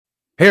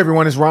Hey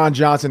everyone, it's Ron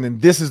Johnson,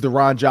 and this is the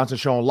Ron Johnson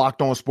Show on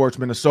Locked On Sports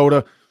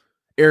Minnesota.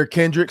 Eric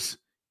Kendricks,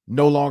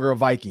 no longer a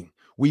Viking.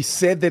 We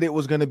said that it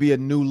was going to be a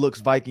new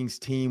looks Vikings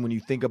team when you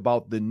think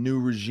about the new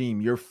regime.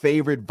 Your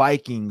favorite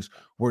Vikings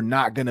were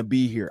not going to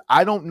be here.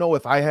 I don't know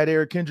if I had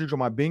Eric Kendricks on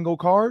my bingo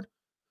card,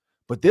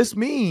 but this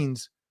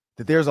means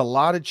that there's a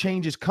lot of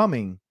changes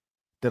coming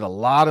that a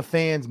lot of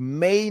fans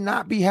may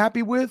not be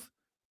happy with,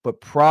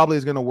 but probably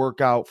is going to work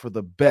out for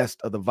the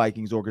best of the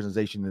Vikings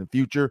organization in the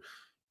future.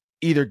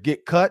 Either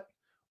get cut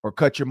or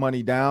cut your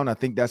money down. I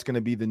think that's going to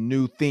be the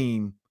new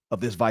theme of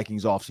this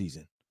Vikings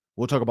offseason.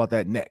 We'll talk about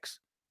that next,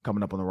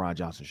 coming up on the Ron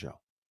Johnson Show.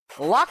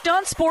 Locked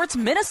On Sports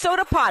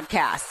Minnesota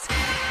podcasts.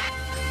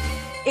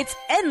 It's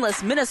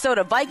endless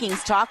Minnesota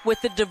Vikings talk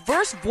with the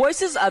diverse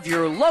voices of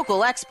your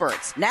local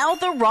experts. Now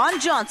the Ron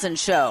Johnson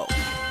Show.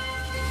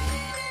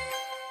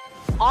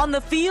 On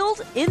the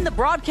field, in the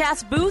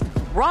broadcast booth,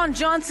 Ron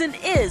Johnson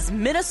is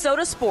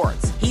Minnesota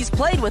sports. He's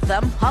played with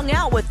them, hung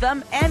out with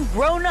them, and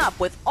grown up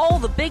with all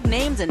the big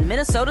names in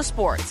Minnesota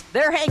sports.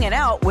 They're hanging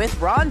out with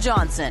Ron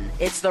Johnson.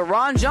 It's the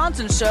Ron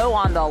Johnson Show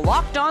on the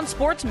Locked On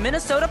Sports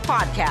Minnesota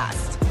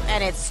podcast.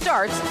 And it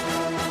starts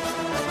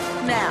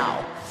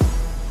now.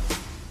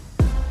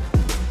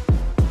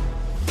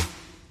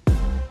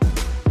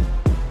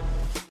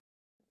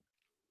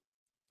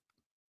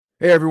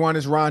 Hey everyone,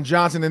 it's Ron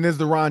Johnson, and this is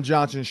the Ron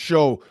Johnson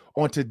Show.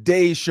 On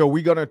today's show,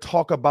 we're going to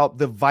talk about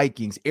the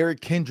Vikings.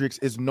 Eric Kendricks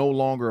is no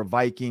longer a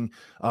Viking.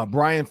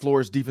 Brian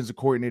Flores, defensive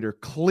coordinator,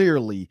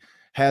 clearly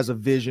has a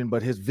vision,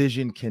 but his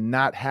vision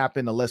cannot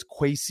happen unless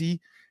Kwesi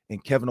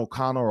and Kevin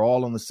O'Connell are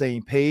all on the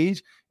same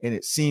page. And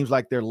it seems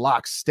like they're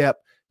lockstep,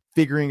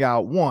 figuring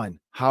out, one,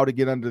 how to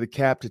get under the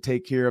cap to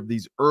take care of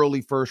these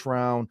early first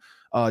round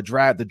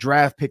the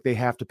draft pick they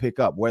have to pick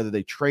up, whether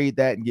they trade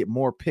that and get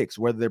more picks,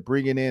 whether they're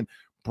bringing in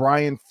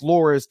Brian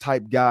Flores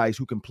type guys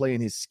who can play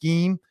in his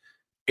scheme.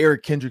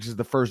 Eric Kendricks is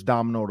the first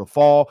domino to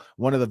fall,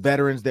 one of the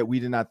veterans that we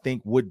did not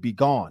think would be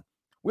gone.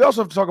 We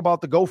also have to talk about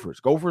the Gophers.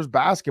 Gophers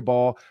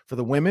basketball for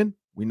the women.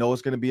 We know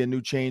it's going to be a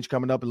new change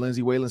coming up and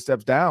Lindsey Whalen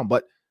steps down,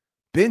 but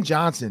Ben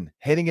Johnson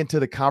heading into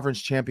the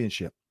conference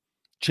championships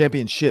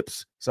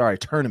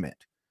tournament.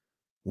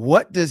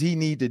 What does he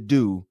need to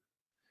do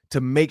to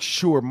make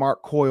sure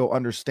Mark Coyle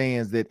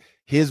understands that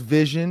his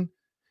vision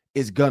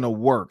is going to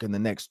work in the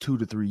next 2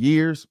 to 3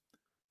 years?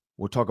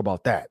 We'll talk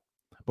about that.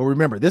 But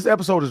remember, this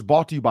episode is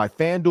brought to you by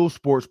FanDuel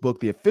Sportsbook,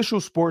 the official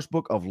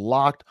sportsbook of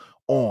Locked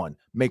On.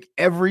 Make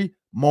every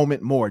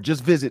moment more.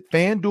 Just visit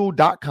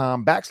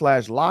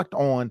FanDuel.com/Locked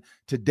On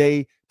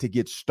today to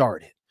get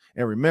started.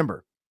 And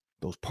remember,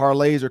 those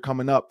parlays are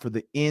coming up for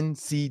the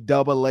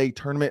NCAA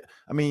tournament.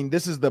 I mean,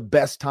 this is the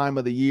best time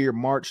of the year,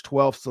 March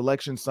 12th,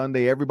 Selection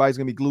Sunday. Everybody's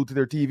going to be glued to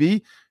their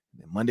TV.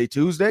 And then Monday,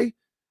 Tuesday,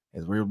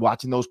 as we're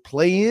watching those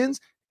play-ins,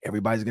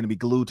 everybody's going to be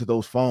glued to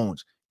those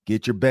phones.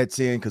 Get your bets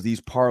in because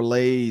these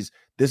parlays,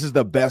 this is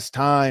the best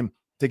time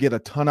to get a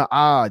ton of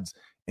odds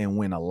and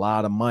win a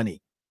lot of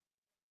money.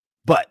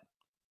 But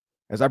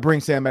as I bring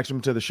Sam Ekstrom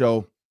to the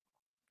show,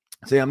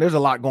 Sam, there's a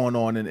lot going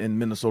on in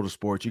Minnesota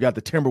sports. You got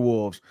the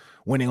Timberwolves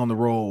winning on the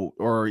road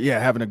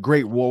having a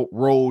great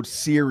road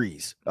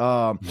series.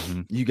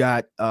 You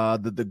got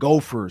the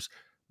Gophers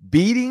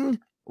beating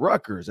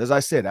Rutgers. As I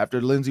said, after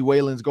Lindsey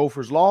Whalen's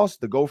Gophers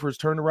lost, the Gophers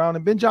turned around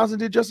and Ben Johnson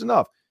did just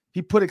enough.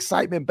 He put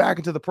excitement back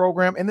into the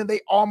program, and then they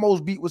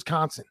almost beat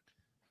Wisconsin.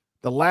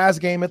 The last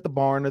game at the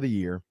Barn of the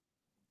year,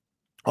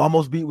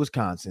 almost beat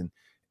Wisconsin.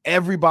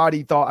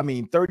 Everybody thought,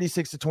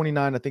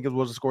 36-29, I think it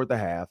was the score at the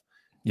half.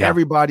 Yeah.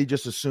 Everybody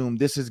just assumed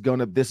this is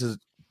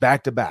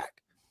back-to-back.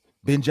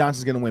 Ben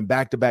Johnson's going to win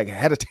back-to-back.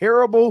 Had a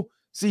terrible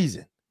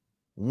season.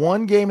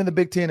 One game in the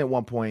Big Ten at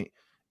one point,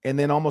 and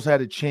then almost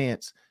had a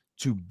chance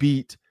to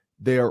beat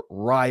their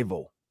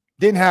rival.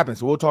 Didn't happen,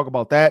 so we'll talk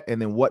about that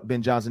and then what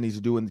Ben Johnson needs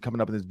to do coming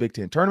up in this Big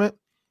Ten tournament.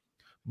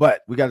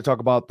 But we got to talk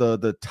about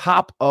the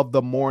top of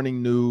the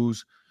morning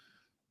news.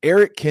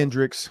 Eric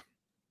Kendricks,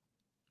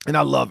 and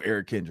I love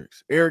Eric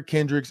Kendricks. Eric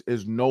Kendricks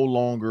is no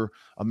longer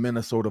a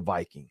Minnesota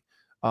Viking.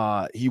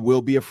 He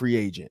will be a free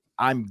agent.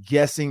 I'm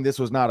guessing this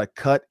was not a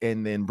cut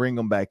and then bring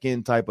him back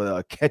in type of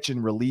a catch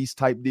and release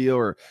type deal,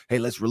 or hey,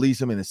 let's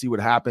release him and see what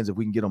happens if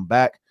we can get him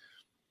back.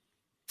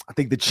 I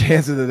think the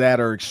chances of that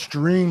are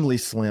extremely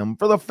slim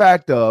for the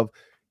fact of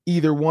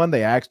either one,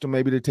 they asked him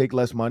maybe to take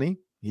less money.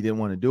 He didn't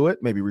want to do it.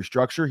 Maybe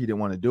restructure. He didn't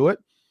want to do it.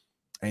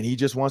 And he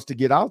just wants to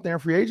get out there in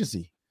free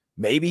agency.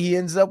 Maybe he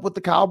ends up with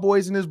the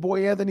Cowboys and his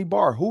boy Anthony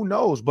Barr. Who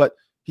knows? But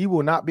he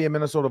will not be a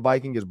Minnesota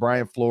Viking as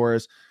Brian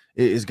Flores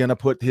is going to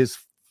put his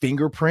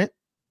fingerprint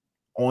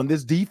on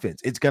this defense.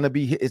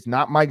 It's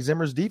not Mike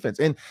Zimmer's defense.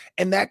 And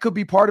that could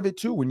be part of it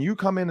too. When you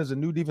come in as a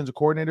new defensive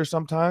coordinator,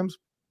 sometimes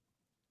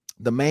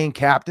the main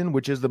captain,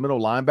 which is the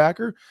middle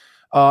linebacker.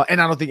 And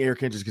I don't think Eric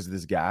Kendricks is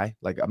this guy.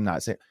 Like, I'm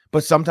not saying,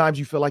 but sometimes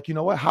you feel like, you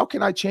know what, how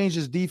can I change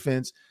this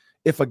defense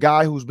if a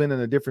guy who's been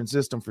in a different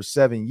system for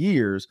 7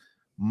 years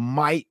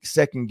might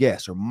second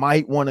guess or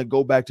might want to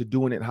go back to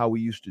doing it how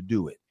we used to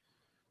do it?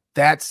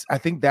 I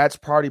think that's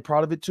part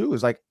of it too,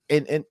 is like,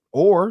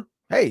 or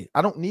hey,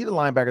 I don't need a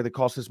linebacker that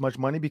costs this much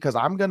money because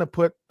I'm going to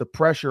put the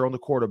pressure on the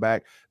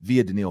quarterback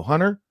via Danielle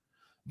Hunter,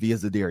 via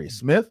Zadarius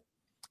Smith,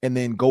 and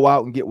then go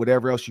out and get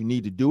whatever else you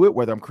need to do it,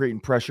 whether I'm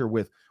creating pressure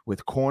with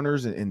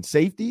corners and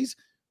safeties.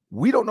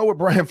 We don't know what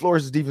Brian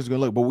Flores' defense is going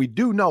to look, but we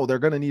do know they're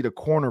going to need a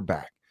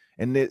cornerback.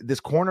 And this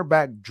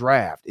cornerback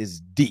draft is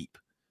deep.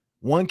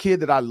 One kid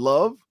that I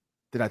love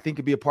that I think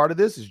could be a part of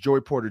this is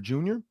Joey Porter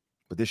Jr.,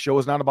 but this show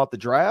is not about the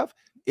draft.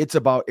 It's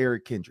about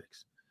Eric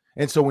Kendricks.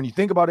 And so when you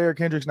think about Eric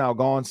Kendricks now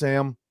gone,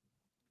 Sam,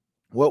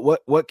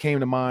 what came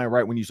to mind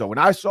right when you saw it? When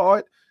I saw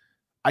it,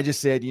 I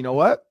just said, you know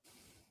what?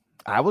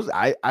 I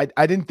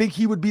didn't think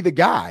he would be the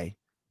guy,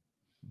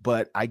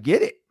 but I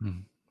get it.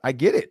 I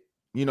get it.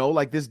 You know,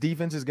 like this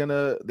defense is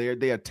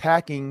they're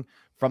attacking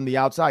from the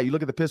outside. You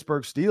look at the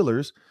Pittsburgh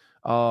Steelers,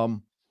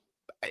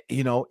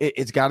 you know,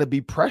 it's got to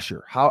be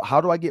pressure.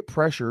 How do I get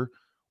pressure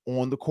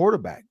on the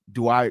quarterback?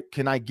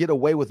 Can I get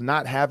away with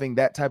not having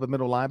that type of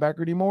middle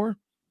linebacker anymore?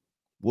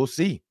 We'll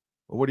see.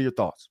 What are your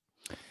thoughts?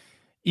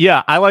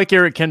 Yeah, I like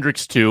Eric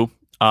Kendricks too.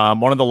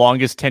 One of the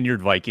longest tenured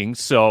Vikings.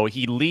 So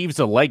he leaves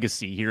a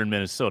legacy here in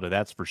Minnesota.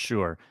 That's for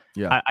sure.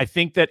 Yeah. I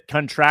think that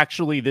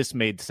contractually this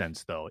made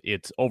sense though.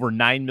 It's over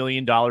 $9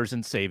 million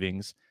in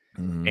savings.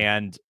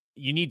 And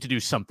you need to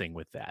do something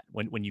with that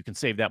when you can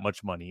save that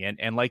much money.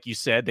 And like you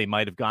said, they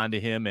might have gone to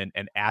him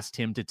and asked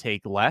him to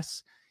take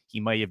less. He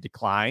might have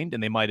declined,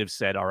 and they might have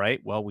said, all right,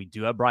 well, we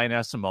do have Brian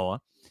Asamoah.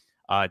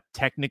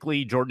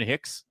 Technically, Jordan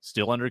Hicks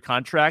still under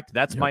contract.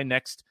 That's my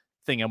next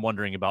thing I'm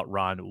wondering about,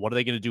 Ron. What are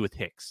they going to do with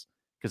Hicks?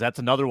 Because that's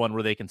another one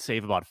where they can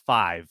save about $5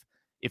 million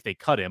if they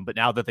cut him. But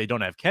now that they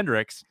don't have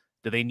Kendricks,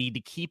 do they need to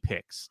keep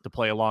Hicks to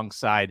play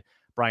alongside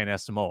Brian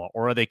Asamoah?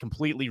 Or are they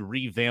completely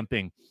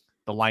revamping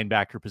the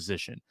linebacker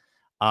position?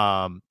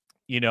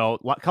 You know,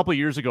 a couple of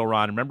years ago,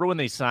 Ron, remember when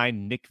they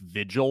signed Nick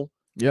Vigil,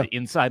 the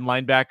inside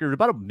linebacker,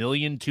 about $1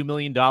 million, $2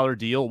 million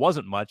deal? It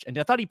wasn't much. And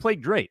I thought he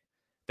played great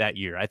that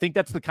year. I think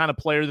that's the kind of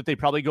player that they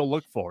probably go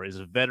look for, is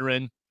a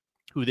veteran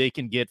who they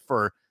can get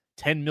for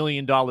 $10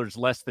 million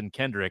less than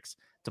Kendricks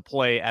to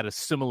play at a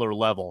similar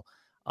level.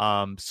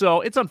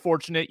 So it's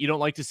unfortunate. You don't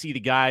like to see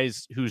the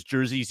guys whose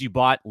jerseys you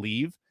bought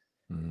leave,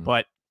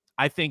 but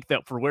I think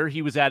that for where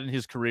he was at in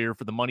his career,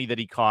 for the money that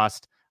he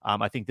cost,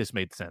 I think this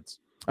made sense.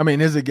 I mean,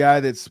 this is a guy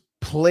that's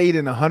played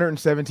in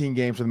 117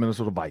 games for the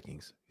Minnesota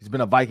Vikings. He's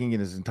been a Viking in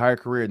his entire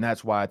career, and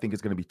that's why I think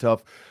it's going to be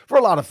tough for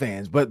a lot of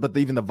fans. But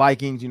even the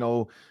Vikings, you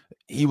know,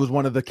 he was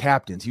one of the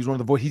captains. He was one of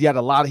the voices. He did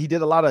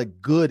a lot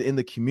of good in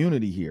the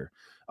community here.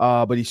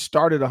 But he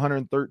started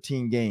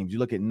 113 games. You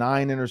look at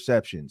 9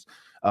 interceptions.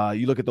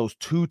 You look at those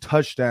 2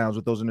 touchdowns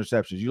with those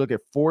interceptions. You look at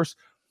forced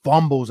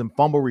fumbles and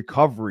fumble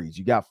recoveries.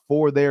 You got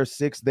 4 there,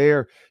 6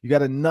 there. You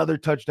got another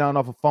touchdown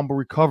off a fumble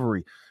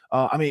recovery.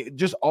 I mean,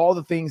 just all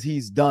the things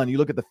he's done. You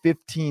look at the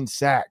 15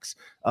 sacks.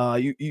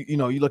 You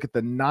look at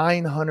the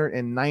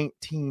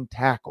 919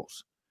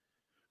 tackles.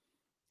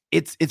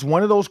 It's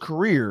one of those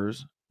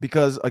careers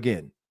because,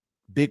 again,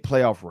 big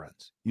playoff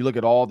runs. You look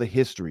at all the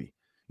history.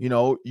 You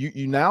know,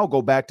 you now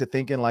go back to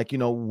thinking like, you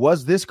know,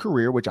 was this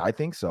career, which I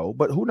think so,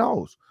 but who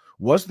knows?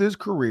 Was this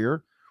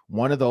career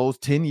one of those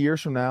 10 years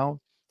from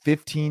now,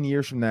 15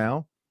 years from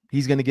now,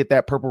 he's going to get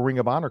that Purple Ring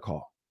of Honor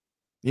call?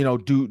 You know,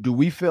 do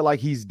we feel like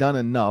he's done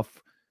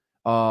enough?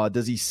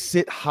 Does he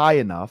sit high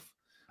enough?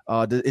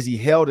 Is he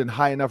held in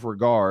high enough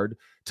regard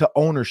to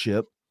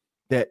ownership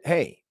that,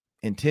 hey,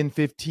 in 10,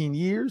 15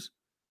 years,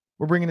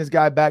 we're bringing this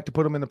guy back to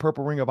put him in the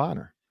Purple Ring of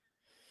Honor?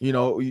 You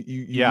know,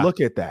 you look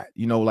at that,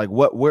 you know, like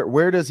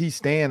where does he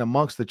stand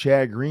amongst the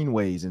Chad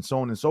Greenways and so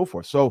on and so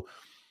forth? So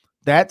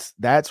that's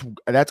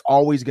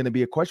always going to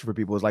be a question for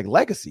people, is like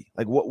legacy.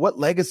 Like what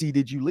legacy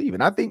did you leave?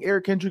 And I think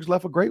Eric Kendricks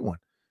left a great one.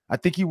 I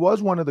think he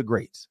was one of the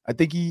greats. I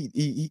think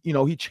he you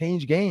know, he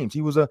changed games.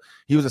 He was a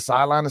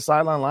sideline to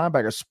sideline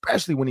linebacker,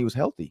 especially when he was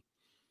healthy.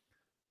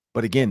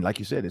 But again, like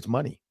you said, it's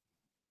money.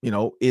 You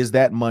know, is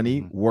that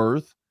money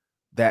worth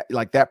that,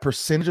 like that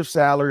percentage of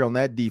salary on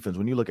that defense?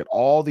 When you look at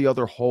all the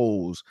other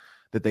holes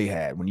that they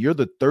had, when you're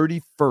the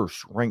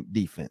 31st ranked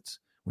defense,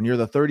 when you're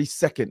the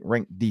 32nd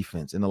ranked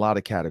defense in a lot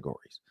of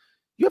categories,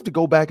 you have to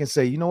go back and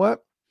say, you know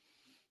what?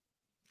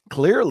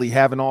 Clearly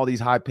having all these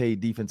high paid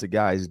defensive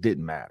guys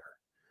didn't matter.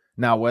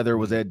 Now, whether it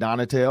was Ed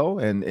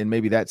Donatel and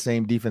maybe that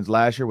same defense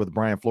last year with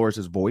Brian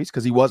Flores' voice,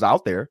 because he was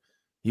out there,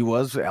 he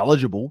was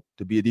eligible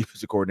to be a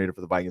defensive coordinator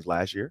for the Vikings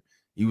last year.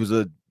 He was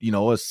a, you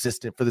know,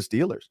 assistant for the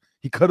Steelers.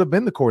 He could have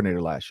been the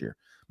coordinator last year.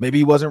 Maybe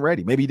he wasn't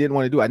ready. Maybe he didn't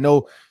want to do it. I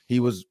know he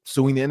was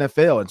suing the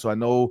NFL. And so I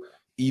know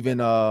even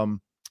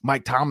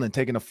Mike Tomlin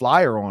taking a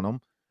flyer on him,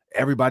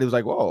 everybody was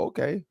like, whoa,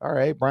 okay, all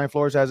right. Brian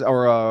Flores has,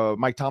 or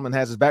Mike Tomlin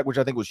has his back, which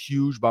I think was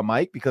huge by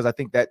Mike, because I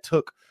think that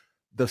took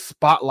the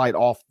spotlight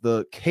off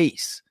the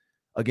case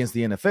against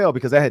the NFL,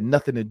 because that had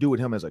nothing to do with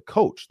him as a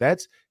coach.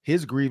 That's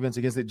his grievance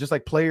against it. Just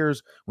like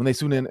players, when they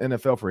sue the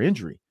NFL for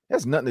injury, it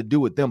has nothing to do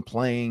with them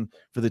playing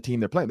for the team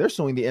they're playing. They're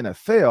suing the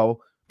NFL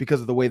because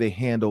of the way they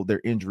handled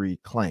their injury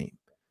claim.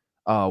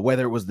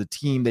 Whether it was the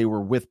team they were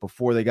with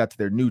before they got to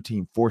their new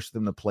team, forced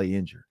them to play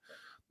injured.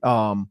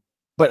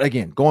 But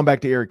again, going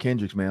back to Eric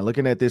Kendricks, man,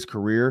 looking at this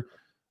career,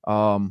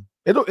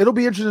 It'll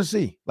be interesting to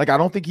see. Like, I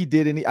don't think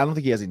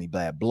he has any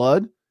bad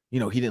blood. He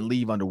didn't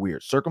leave under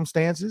weird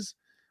circumstances.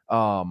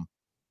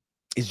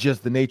 It's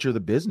just the nature of the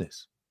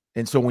business.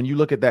 And so when you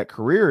look at that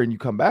career and you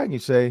come back and you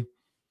say,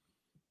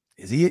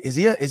 is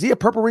he a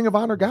Purple Ring of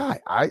Honor guy?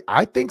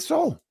 I think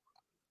so.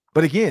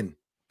 But again,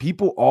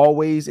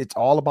 it's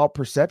all about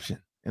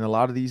perception in a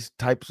lot of these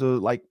types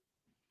of like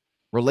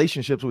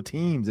relationships with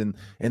teams and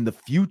the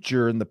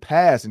future and the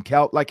past, and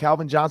like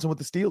Calvin Johnson with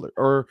the Steelers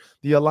or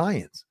the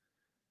Lions.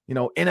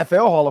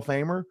 NFL Hall of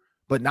Famer,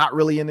 but not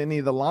really in any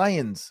of the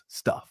Lions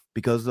stuff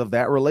because of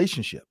that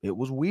relationship. It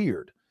was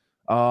weird.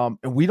 And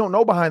we don't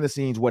know behind the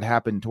scenes what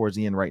happened towards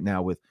the end right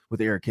now with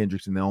Eric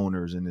Kendricks and the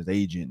owners and his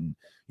agent and,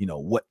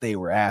 what they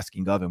were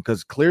asking of him.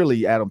 Because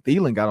clearly Adam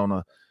Thielen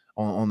got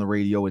on the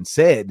radio and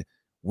said,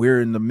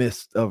 we're in the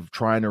midst of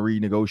trying to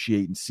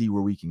renegotiate and see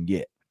where we can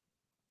get.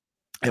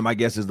 And my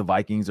guess is the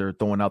Vikings are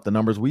throwing out the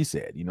numbers we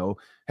said,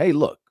 hey,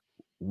 look,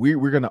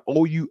 we're going to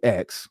owe you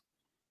X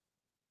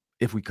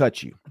if we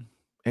cut you,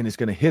 and it's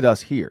going to hit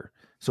us here.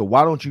 So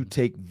why don't you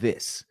take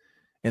this?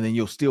 And then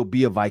you'll still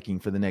be a Viking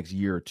for the next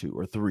year or 2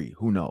 or 3.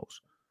 Who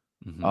knows?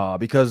 Mm-hmm.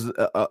 Because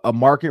a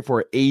market for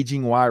an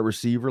aging wide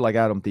receiver like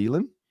Adam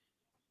Thielen,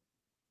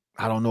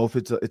 I don't know if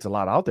it's a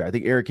lot out there. I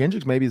think Eric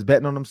Kendricks maybe is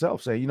betting on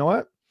himself, saying, you know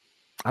what?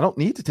 I don't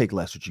need to take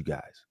less with you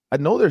guys. I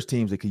know there's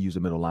teams that could use a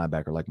middle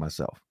linebacker like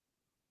myself.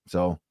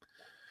 So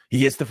he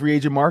hits the free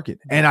agent market.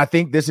 And I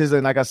think this is,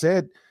 and like I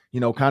said,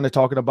 kind of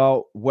talking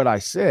about what I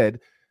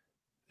said,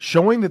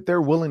 showing that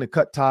they're willing to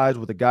cut ties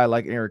with a guy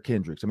like Eric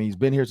Kendricks. I mean, he's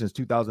been here since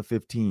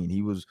 2015.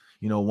 He was,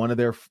 one of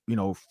their,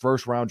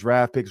 first round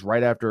draft picks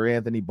right after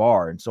Anthony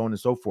Barr and so on and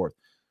so forth.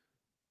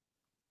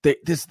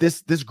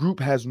 This group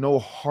has no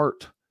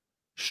heart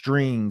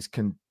strings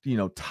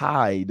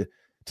tied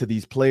to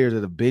these players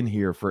that have been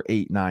here for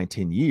 8, 9,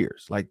 10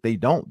 years. Like they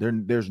don't.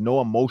 There's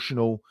no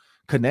emotional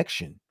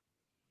connection.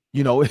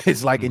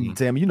 It's like, and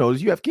Sam,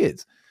 you have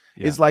kids.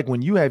 Yeah. It's like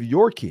when you have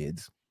your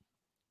kids,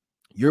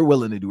 you're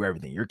willing to do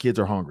everything. Your kids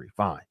are hungry.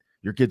 Fine.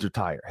 Your kids are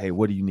tired. Hey,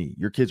 what do you need?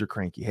 Your kids are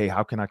cranky. Hey,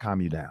 how can I calm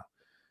you down?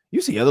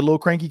 You see other little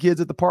cranky kids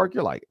at the park.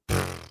 You're like,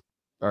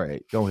 all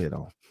right, go ahead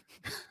on.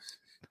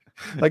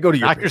 Like, go to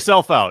your knock parents.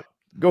 Yourself out.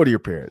 Go to your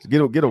parents.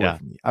 Get away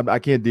from me. I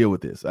can't deal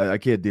with this. I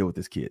can't deal with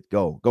this kid.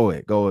 Go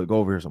ahead. Go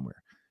over here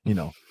somewhere.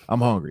 I'm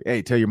hungry.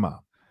 Hey, tell your mom.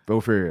 Go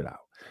figure it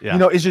out.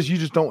 Yeah. It's just, you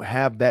just don't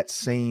have that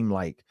same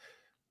like,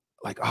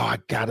 oh, I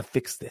gotta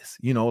fix this.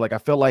 Like I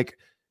felt like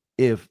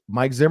if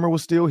Mike Zimmer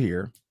was still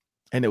here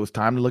and it was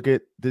time to look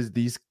at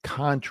these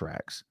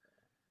contracts,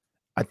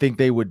 I think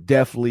they would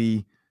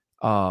definitely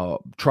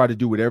try to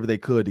do whatever they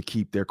could to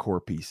keep their core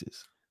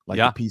pieces, like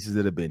the pieces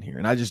that have been here.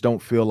 And I just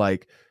don't feel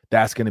like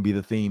that's going to be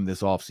the theme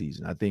this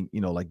offseason. I think,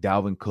 like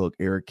Dalvin Cook,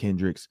 Eric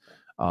Kendricks,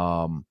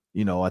 I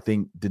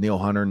think Danielle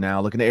Hunter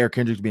now, looking at Eric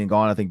Kendricks being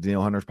gone, I think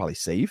Danielle Hunter is probably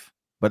safe,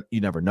 but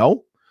you never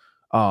know.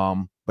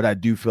 But I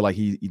do feel like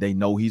they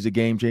know he's a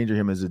game changer.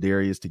 Him and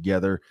Zadarius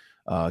together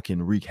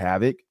can wreak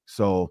havoc.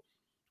 So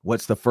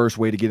what's the first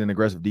way to get an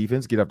aggressive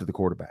defense? Get up to the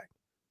quarterback.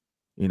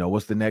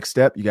 What's the next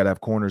step? You got to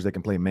have corners that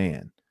can play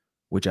man,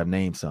 which I've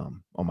named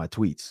some on my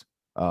tweets.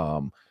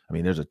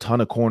 There's a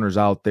ton of corners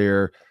out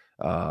there.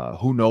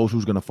 Who knows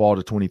who's going to fall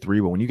to 23,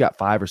 but when you got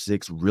 5 or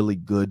 6 really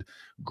good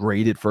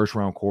graded first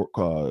round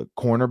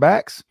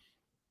cornerbacks,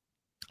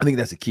 I think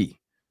that's the key.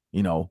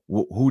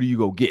 Who do you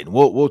go get? And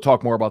we'll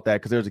talk more about that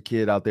because there's a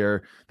kid out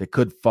there that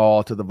could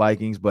fall to the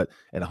Vikings, but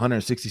at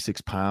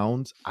 166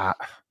 pounds,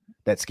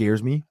 that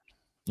scares me.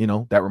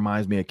 That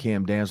reminds me of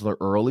Cam Dantzler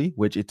early,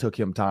 which it took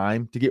him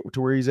time to get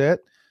to where he's at.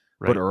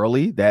 Right. But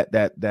early,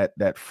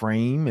 that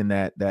frame and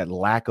that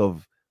lack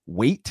of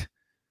weight,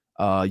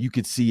 you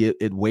could see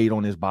it weighed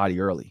on his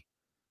body early.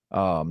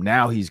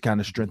 Now he's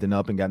kind of strengthened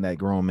up and gotten that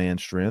grown man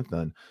strength.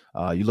 And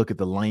you look at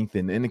the length,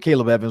 and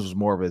Caleb Evans was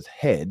more of his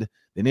head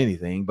than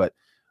anything, but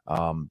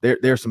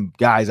there's some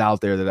guys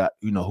out there that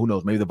who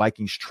knows, maybe the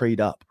Vikings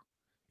trade up.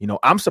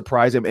 I'm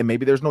surprised, and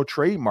maybe there's no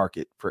trade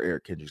market for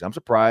Eric Kendricks. I'm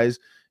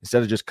surprised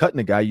instead of just cutting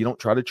a guy, you don't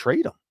try to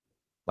trade him.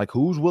 Like,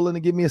 who's willing to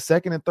give me a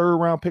 2nd and 3rd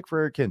round pick for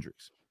Eric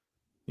Kendricks?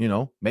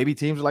 Maybe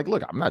teams are like,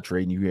 look, I'm not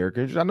trading you, Eric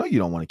Kendricks. I know you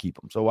don't want to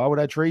keep him, so why would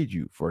I trade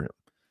you for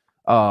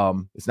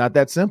him? It's not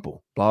that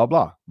simple. Blah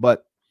blah.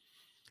 But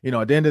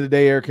at the end of the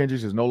day, Eric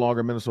Kendricks is no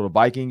longer a Minnesota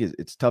Viking.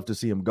 It's tough to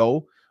see him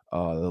go.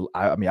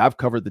 I've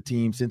covered the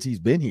team since he's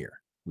been here.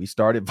 We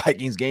started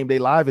Vikings Game Day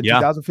Live in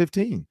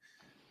 2015.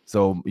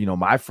 So,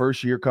 my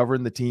first year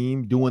covering the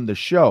team, doing the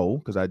show,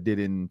 because I did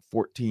in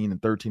 14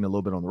 and 13 a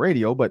little bit on the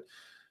radio, but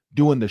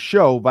doing the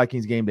show,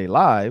 Vikings Game Day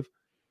Live,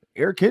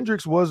 Eric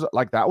Kendricks was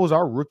like, that was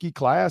our rookie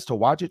class to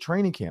watch at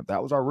training camp.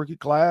 That was our rookie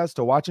class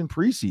to watch in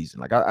preseason.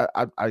 Like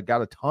I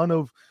got a ton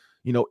of,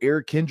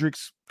 Eric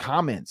Kendricks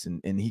comments,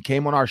 and he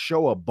came on our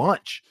show a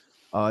bunch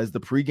as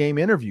the pregame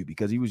interview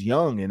because he was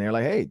young, and they're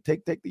like, hey,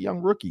 take the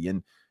young rookie.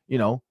 And,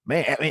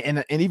 man,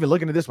 and even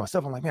looking at this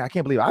myself, I'm like, man, I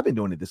can't believe I've been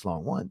doing it this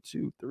long. 1,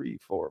 2, 3,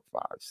 4,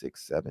 5,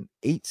 6, 7,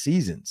 8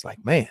 seasons.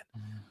 Like, man,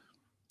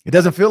 it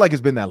doesn't feel like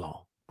it's been that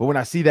long. But when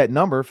I see that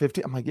number,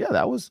 15, I'm like, yeah,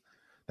 that was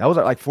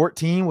like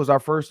 14 was our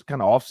first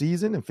kind of off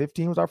season, and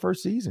 15 was our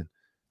first season.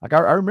 Like,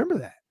 I remember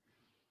that.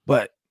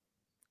 But,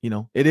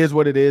 it is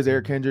what it is.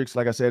 Eric Kendricks,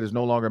 like I said, is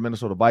no longer a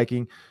Minnesota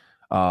Viking.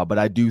 But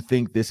I do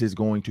think this is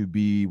going to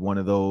be one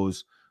of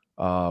those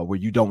where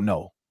you don't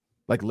know.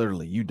 Like,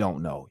 literally, you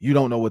don't know. You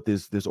don't know what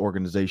this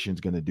organization is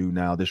going to do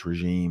now, this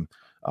regime,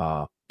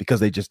 because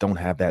they just don't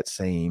have that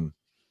same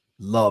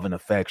love and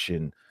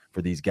affection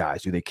for these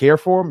guys. Do they care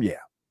for them?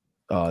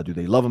 Yeah. Do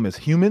they love them as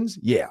humans?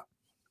 Yeah.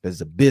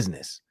 It's a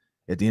business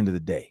at the end of the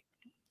day.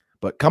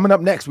 But coming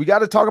up next, we got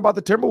to talk about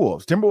the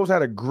Timberwolves. Timberwolves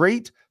had a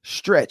great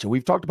stretch, and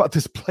we've talked about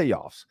this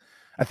playoffs.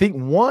 I think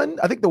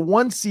the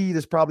 1 seed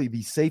is probably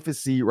the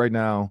safest seed right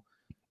now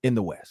in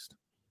the West.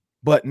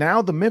 But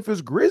now the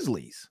Memphis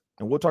Grizzlies,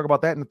 and we'll talk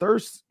about that in the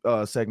third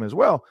segment as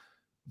well,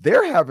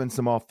 they're having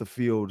some off the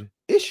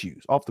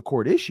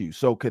court issues.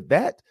 So could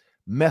that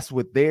mess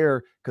with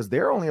because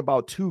they're only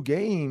about 2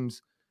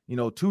 games,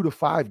 2 to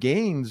 5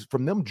 games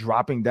from them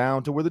dropping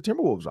down to where the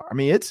Timberwolves are. I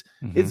mean, it's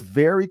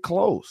very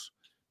close.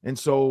 And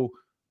so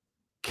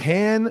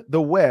can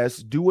the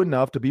West do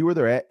enough to be where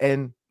they're at?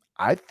 And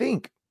I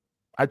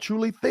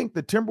truly think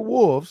the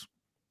Timberwolves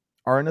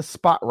are in a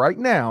spot right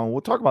now, and we'll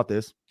talk about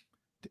this,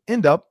 to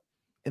end up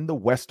in the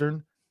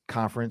Western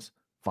Conference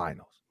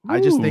Finals. Ooh.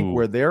 I just think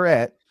where they're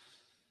at,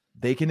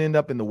 they can end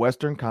up in the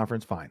Western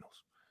Conference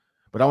Finals.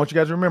 But I want you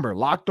guys to remember,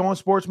 Locked On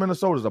Sports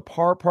Minnesota is a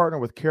partner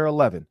with Care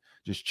 11.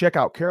 Just check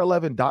out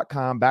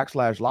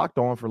care11.com/locked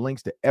on for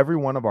links to every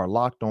one of our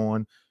Locked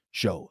On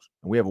shows.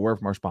 And we have a word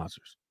from our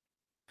sponsors.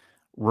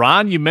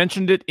 Ron, you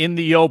mentioned it in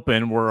the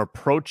open. We're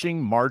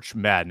approaching March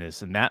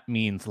Madness, and that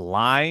means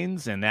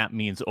lines, and that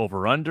means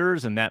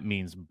over-unders, and that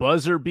means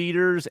buzzer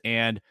beaters,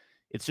 and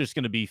it's just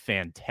going to be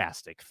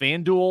fantastic.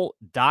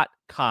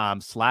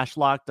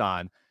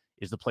 FanDuel.com/lockedon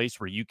is the place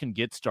where you can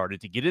get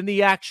started to get in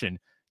the action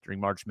during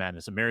March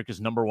Madness,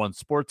 America's #1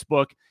 sports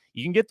book.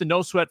 You can get the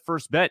no-sweat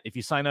first bet if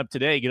you sign up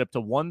today. Get up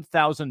to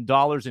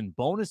 $1,000 in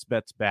bonus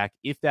bets back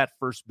if that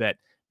first bet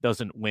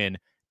doesn't win.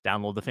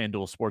 Download the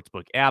FanDuel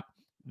Sportsbook app.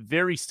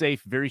 Very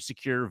safe, very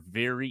secure,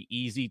 very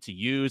easy to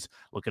use.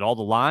 Look at all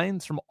the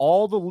lines from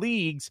all the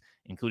leagues,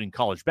 including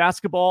college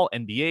basketball,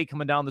 NBA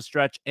coming down the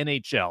stretch,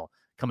 NHL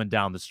coming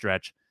down the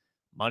stretch.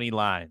 Money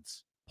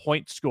lines,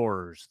 point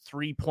scorers,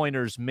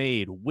 three-pointers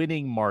made,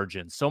 winning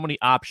margins. So many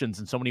options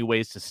and so many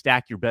ways to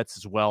stack your bets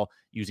as well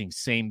using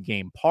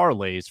same-game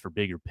parlays for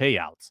bigger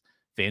payouts.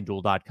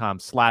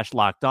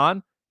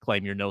 FanDuel.com/lockedon.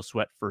 Claim your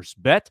no-sweat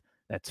first bet.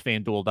 That's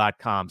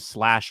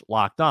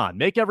FanDuel.com/lockedon.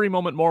 Make every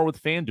moment more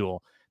with FanDuel.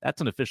 That's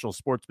an official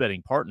sports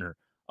betting partner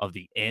of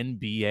the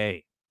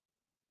NBA.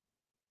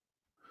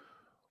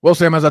 Well,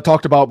 Sam, as I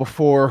talked about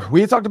before,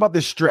 we had talked about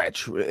this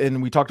stretch,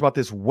 and we talked about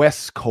this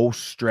West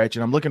Coast stretch,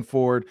 and I'm looking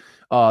forward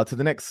to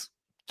the next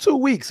 2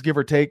 weeks, give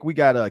or take. We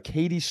got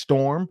Katie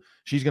Storm.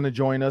 She's going to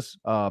join us,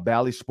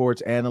 Bally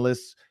Sports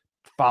analyst,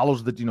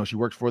 follows she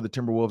works for the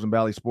Timberwolves and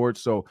Bally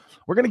Sports. So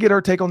we're going to get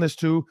her take on this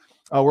too.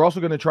 We're also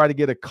going to try to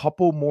get a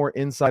couple more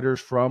insiders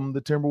from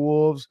the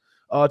Timberwolves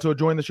to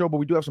join the show, but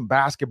we do have some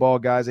basketball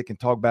guys that can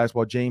talk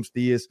basketball. James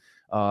Theus,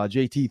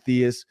 JT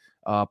Theus,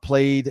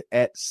 played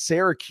at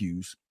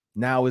Syracuse,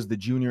 now is the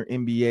junior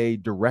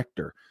NBA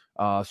director.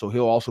 So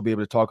he'll also be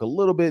able to talk a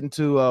little bit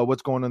into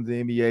what's going on in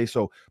the NBA.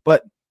 So,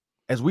 but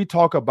as we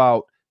talk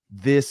about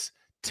this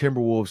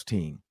Timberwolves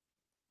team,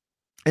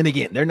 and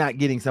again, they're not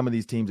getting some of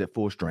these teams at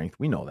full strength.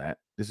 We know that.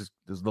 This is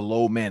the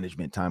low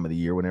management time of the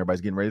year when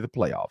everybody's getting ready for the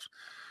playoffs.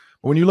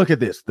 But when you look at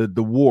this,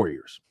 the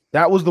Warriors,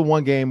 that was the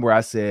one game where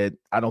I said,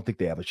 I don't think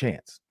they have a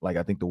chance. Like,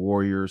 I think the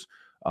Warriors,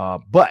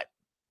 but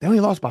they only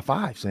lost by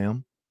 5,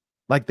 Sam.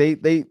 Like,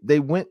 they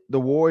went the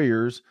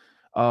Warriors,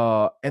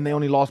 and they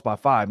only lost by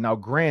 5. Now,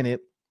 granted,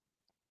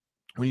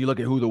 when you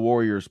look at who the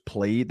Warriors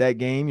played that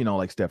game,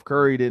 like Steph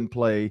Curry didn't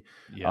play,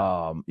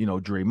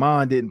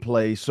 Draymond didn't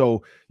play.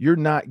 So you're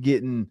not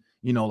getting,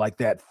 like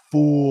that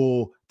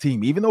full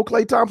team, even though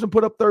Klay Thompson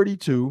put up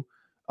 32,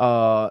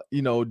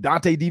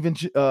 Dante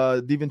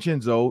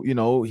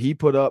DiVincenzo, he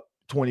put up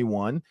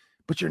 21,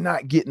 but you're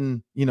not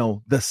getting,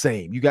 the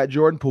same. You got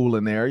Jordan Poole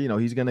in there,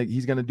 he's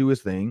gonna do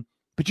his thing,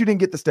 but you didn't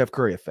get the Steph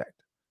Curry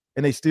effect,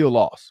 and they still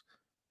lost,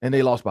 and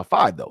they lost by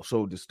 5 though.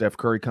 So does Steph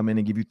Curry come in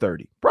and give you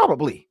 30?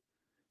 Probably.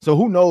 So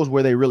who knows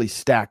where they really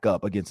stack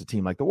up against a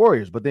team like the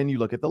Warriors? But then you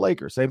look at the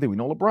Lakers, same thing. We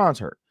know LeBron's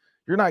hurt.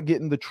 You're not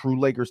getting the true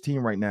Lakers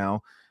team right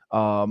now.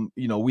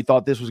 We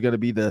thought this was going to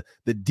be the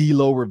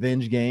D'Lo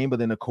revenge game, but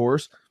then of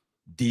course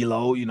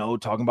D'Lo,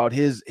 talking about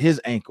his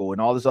ankle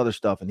and all this other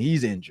stuff, and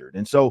he's injured.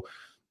 And so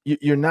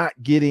you're not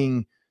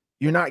getting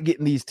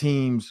these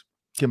teams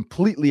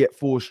completely at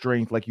full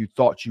strength like you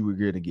thought you were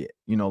going to get.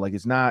 Like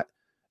it's not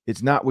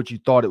what you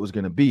thought it was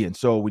going to be. And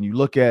so when you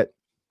look at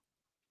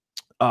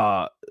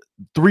 3-1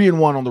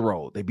 on the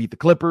road, they beat the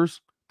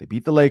Clippers, they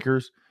beat the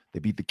Lakers, they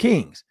beat the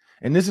Kings.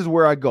 And this is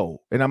where I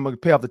go, and I'm going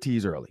to pay off the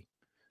tease early.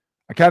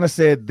 I kind of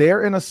said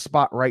they're in a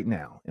spot right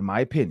now, in my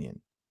opinion,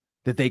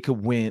 that they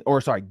could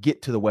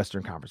get to the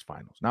Western Conference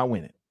Finals, not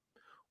win it.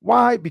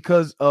 Why?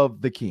 Because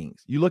of the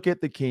Kings. You look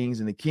at the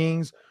Kings, and the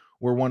Kings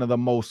were one of the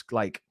most,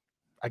 cockiest.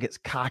 I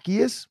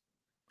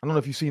don't know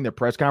if you've seen their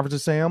press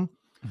conferences, Sam,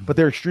 but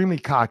they're extremely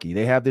cocky.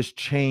 They have this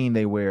chain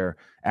they wear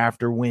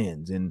after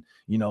wins, and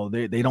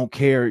they don't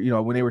care.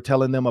 When they were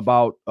telling them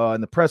about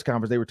in the press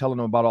conference, they were telling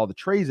them about all the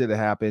trades that had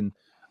happened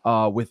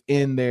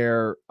within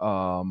their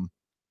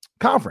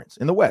conference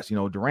in the West.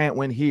 Durant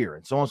went here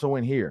and so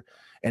went here,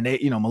 and they,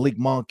 Malik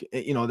Monk,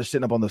 they're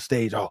sitting up on the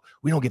stage. Oh,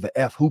 we don't give a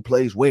F who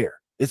plays where.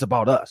 It's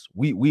about us.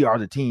 We are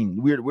the team.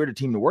 We're the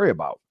team to worry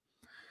about.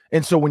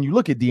 And so when you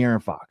look at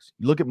De'Aaron Fox,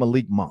 you look at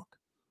Malik Monk,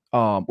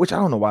 which I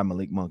don't know why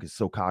Malik Monk is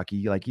so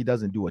cocky. Like, he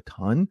doesn't do a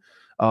ton,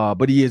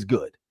 but he is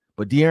good.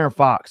 But De'Aaron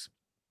Fox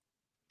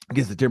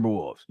against the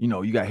Timberwolves,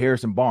 you got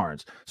Harrison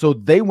Barnes. So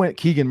they went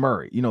Keegan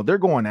Murray. They're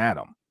going at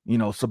him.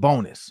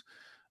 Sabonis,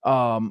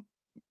 Kevin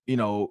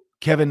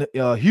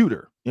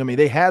Huerter.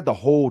 They had the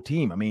whole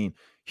team.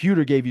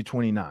 Huerter gave you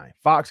 29.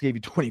 Fox gave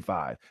you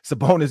 25.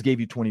 Sabonis gave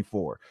you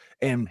 24.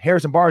 And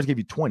Harrison Barnes gave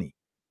you 20.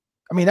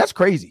 That's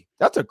crazy.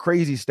 That's a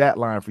crazy stat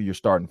line for your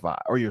starting five,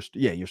 or your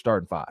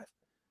starting five.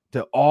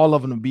 To all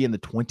of them be in the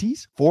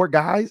 20s, 4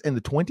 guys in the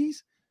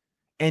 20s,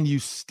 and you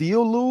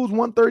still lose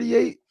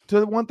 138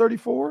 to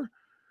 134.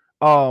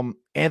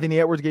 Anthony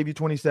Edwards gave you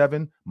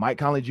 27. Mike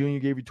Conley Jr.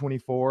 gave you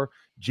 24.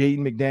 Jaden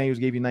McDaniels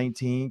gave you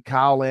 19.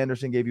 Kyle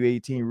Anderson gave you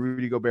 18.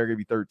 Rudy Gobert gave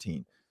you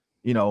 13.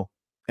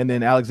 And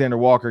then Alexander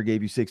Walker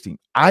gave you 16.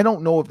 I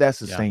don't know if that's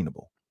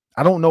sustainable.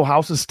 Yeah. I don't know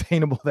how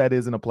sustainable that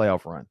is in a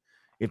playoff run,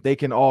 if they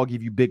can all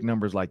give you big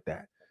numbers like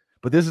that.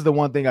 But this is the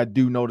one thing I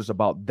do notice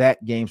about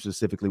that game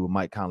specifically with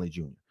Mike Conley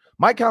Jr.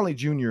 Mike Conley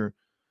Jr.,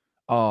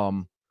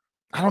 I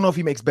don't know if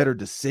he makes better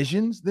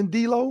decisions than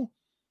D'Lo,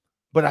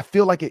 but I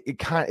feel like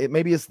it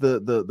maybe it's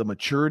the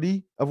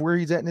maturity of where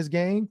he's at in his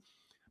game,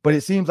 but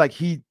it seems like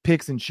he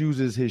picks and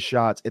chooses his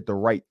shots at the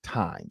right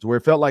times, where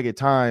it felt like at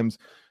times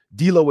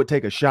D'Lo would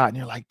take a shot and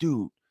you're like,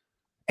 dude,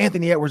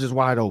 Anthony Edwards is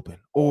wide open.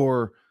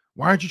 Or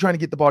why aren't you trying to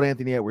get the ball to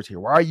Anthony Edwards here?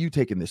 Why are you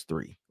taking this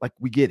three? Like,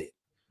 we get it.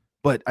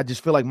 But I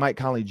just feel like Mike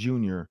Conley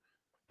Jr.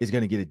 is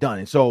going to get it done.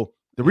 And so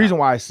the reason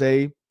why I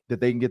say that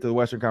they can get to the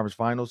Western Conference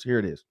Finals, here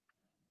it is.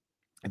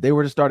 If they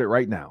were to start it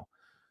right now,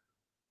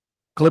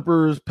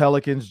 Clippers,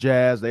 Pelicans,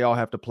 Jazz, they all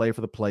have to play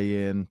for the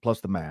play-in, plus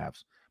the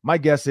Mavs. My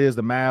guess is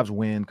the Mavs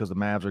win because the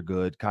Mavs are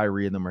good.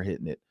 Kyrie and them are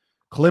hitting it.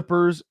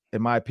 Clippers,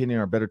 in my opinion,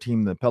 are a better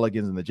team than the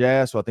Pelicans and the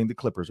Jazz, so I think the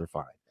Clippers are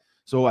fine.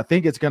 So I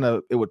think it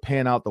would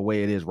pan out the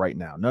way it is right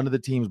now. None of the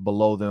teams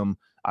below them,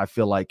 I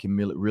feel like, can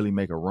really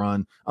make a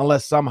run,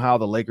 unless somehow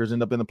the Lakers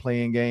end up in the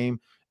play-in game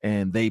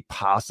and they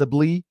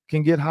possibly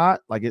can get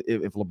hot. Like,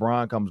 if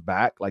LeBron comes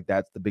back, like,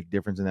 that's the big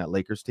difference in that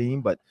Lakers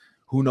team. But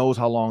who knows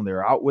how long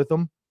they're out with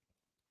them.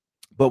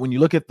 But when you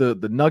look at the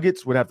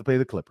Nuggets, would have to play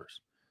the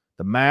Clippers.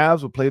 The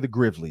Mavs would play the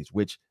Grizzlies,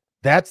 which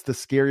that's the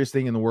scariest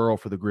thing in the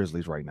world for the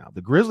Grizzlies right now.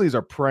 The Grizzlies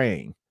are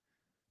praying.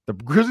 The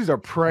Grizzlies are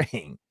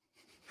praying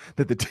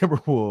that the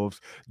Timberwolves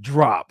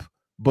drop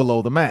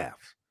below the Mavs.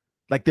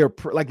 Like, they're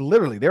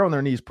literally they're on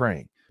their knees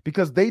praying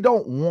because they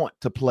don't want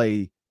to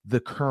play the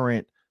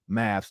current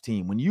Mavs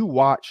team. When you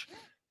watch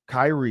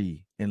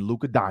Kyrie and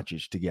Luka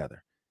Doncic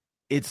together,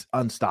 it's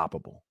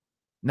unstoppable.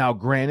 Now,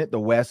 granted, the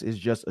West is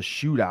just a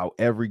shootout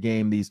every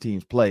game these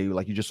teams play.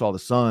 Like, you just saw the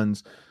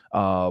Suns,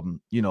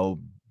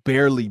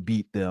 barely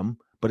beat them.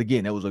 But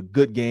again, it was a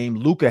good game.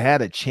 Luka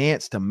had a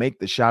chance to make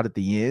the shot at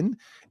the end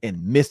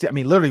and missed it.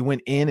 Literally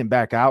went in and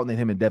back out, and then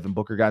him and Devin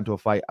Booker got into a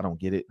fight. I don't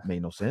get it. It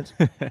made no sense.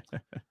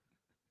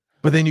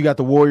 But then you got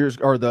the Warriors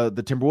or the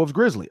Timberwolves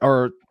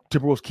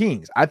Timberwolves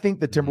Kings. I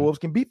think the Timberwolves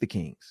can beat the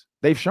Kings.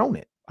 They've shown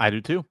it. I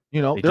do too.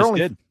 They're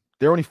only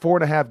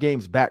 4.5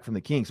 games back from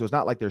the Kings, so it's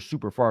not like they're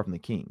super far from the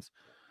Kings.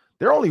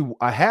 They're only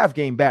a half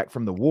game back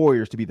from the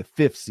Warriors to be the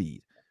 5th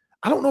seed.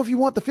 I don't know if you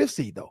want the 5th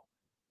seed, though.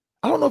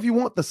 I don't know if you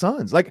want the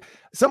Suns. Like,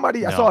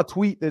 I saw a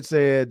tweet that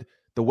said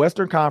the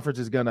Western Conference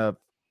is going to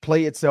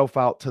play itself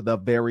out to the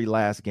very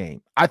last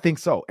game. I think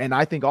so. And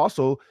I think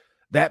also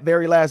that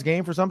very last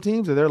game for some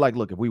teams, they're like,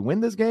 look, if we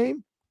win this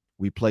game,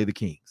 we play the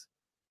Kings.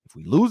 If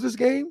we lose this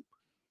game,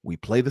 we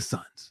play the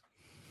Suns.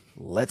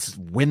 Let's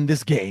win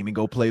this game and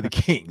go play the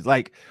Kings.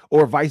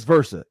 Or vice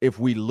versa. If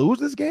we lose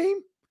this game,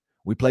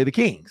 we play the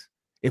Kings.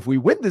 If we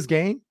win this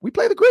game, we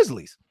play the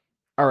Grizzlies.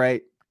 All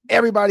right.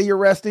 Everybody, you're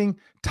resting.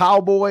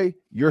 Towel boy,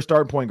 you're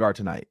starting point guard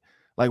tonight.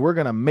 Like, we're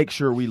going to make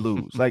sure we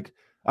lose. Like,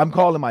 I'm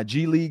calling my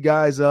G League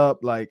guys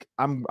up. Like,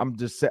 I'm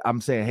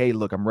saying, hey,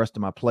 look, I'm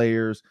resting my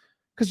players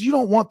because you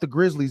don't want the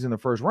Grizzlies in the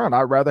first round.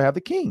 I'd rather have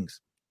the Kings.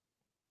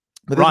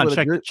 But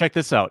Ron, check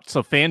this out.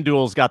 So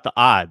FanDuel's got the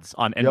odds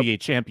on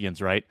NBA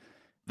champions, right?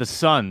 The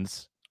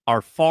Suns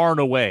are far and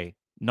away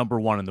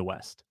number 1 in the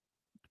West,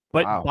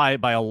 but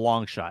by a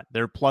long shot.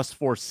 They're plus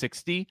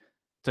 460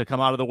 to come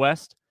out of the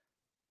West.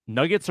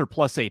 Nuggets are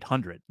plus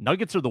 800.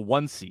 Nuggets are the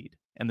 1 seed,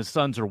 and the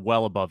Suns are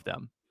well above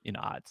them in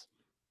odds.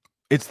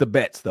 It's the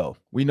bets, though.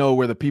 We know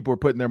where the people are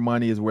putting their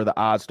money is where the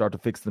odds start to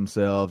fix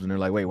themselves, and they're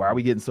like, wait, why are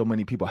we getting so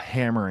many people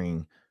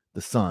hammering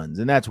the Suns?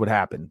 And that's what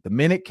happened. The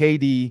minute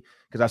KD,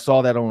 because I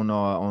saw that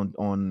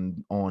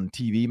on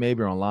TV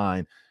maybe or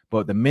online,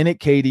 But the minute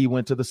KD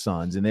went to the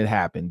Suns, and it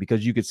happened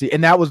because you could see,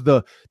 and that was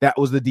the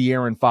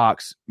De'Aaron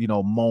Fox,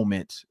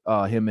 moment.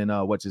 Him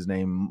and what's his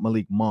name,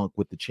 Malik Monk,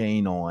 with the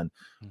chain on,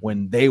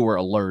 when they were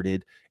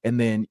alerted, and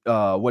then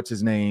what's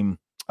his name,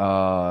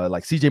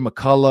 like CJ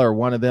McCullough or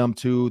one of them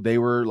too. They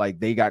were like,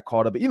 they got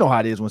caught up. You know how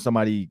it is when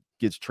somebody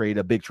gets traded,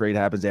 a big trade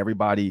happens,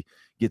 everybody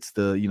gets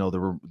the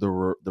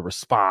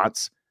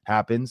response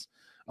happens.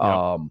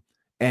 Yep.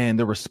 And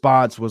the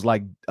response was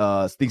like,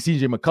 I think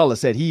CJ McCullough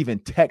said he even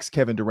texted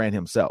Kevin Durant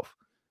himself.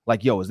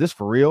 Like, yo, is this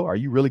for real? Are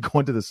you really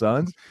going to the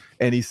Suns?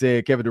 And he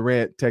said, Kevin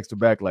Durant texted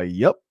back like,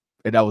 yep.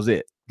 And that was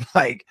it.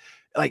 like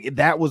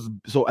that was,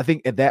 so I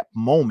think at that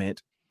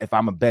moment, if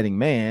I'm a betting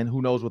man,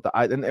 who knows what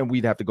and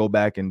we'd have to go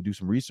back and do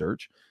some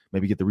research,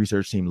 maybe get the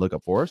research team to look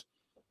up for us.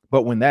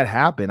 But when that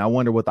happened, I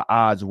wonder what the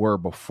odds were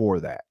before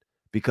that.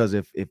 Because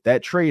if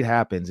that trade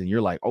happens and you're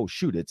like, oh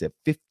shoot, it's at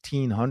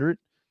 1,500,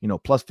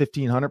 plus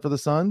 1,500 for the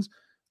Suns,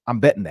 I'm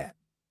betting that,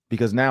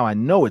 because now I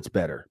know it's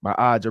better. My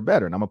odds are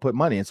better, and I'm gonna put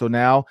money. And so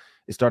now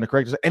it's starting to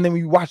correct. And then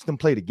we watch them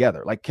play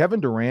together. Like Kevin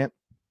Durant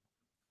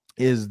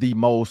is the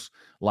most,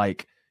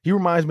 like, he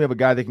reminds me of a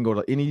guy that can go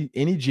to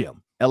any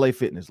gym, LA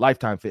Fitness,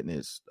 Lifetime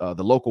Fitness,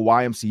 the local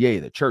YMCA,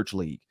 the church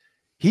league.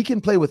 He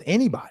can play with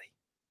anybody.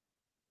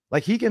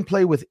 Like, he can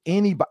play with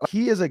anybody.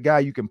 He is a guy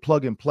you can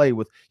plug and play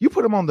with. You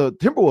put him on the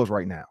Timberwolves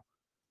right now,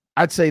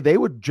 I'd say they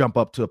would jump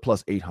up to a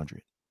plus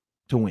 800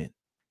 to win.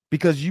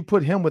 Because you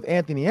put him with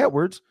Anthony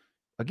Edwards,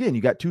 again,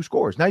 you got two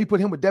scores. Now you put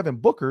him with Devin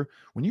Booker.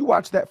 When you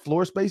watch that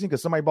floor spacing,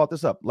 because somebody brought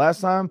this up.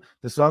 Last time,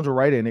 the Suns were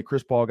right in it.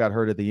 Chris Paul got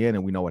hurt at the end,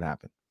 and we know what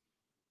happened.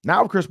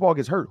 Now if Chris Paul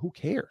gets hurt, who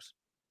cares?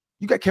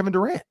 You got Kevin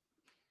Durant.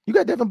 You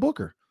got Devin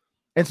Booker.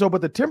 And so,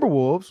 but the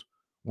Timberwolves,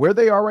 where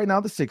they are right now,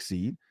 the 6th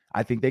seed,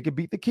 I think they could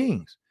beat the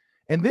Kings.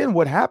 And then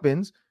what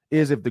happens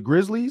is if the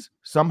Grizzlies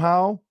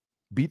somehow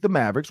beat the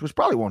Mavericks, which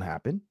probably won't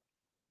happen,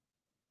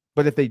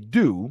 but if they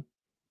do,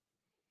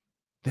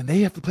 then they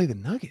have to play the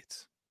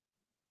Nuggets.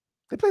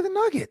 They play the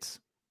Nuggets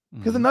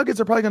because the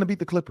Nuggets are probably going to beat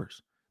the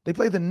Clippers. They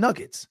play the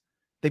Nuggets.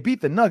 They beat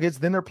the Nuggets,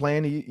 then they're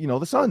playing,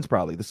 the Suns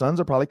probably. The Suns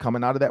are probably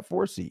coming out of that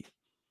 4 seed.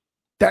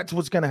 That's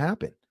what's going to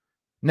happen.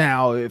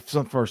 Now, if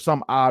for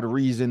some odd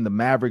reason the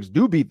Mavericks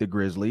do beat the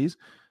Grizzlies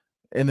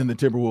and then the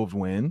Timberwolves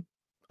win,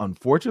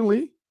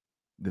 unfortunately,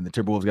 then the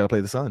Timberwolves got to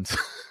play the Suns.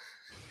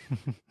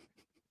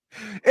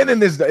 And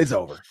then it's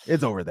over.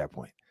 It's over at that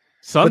point.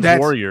 Suns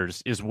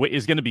Warriors is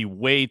going to be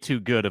way too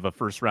good of a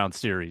first round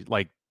series.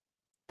 Like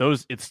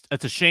those, it's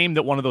a shame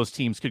that one of those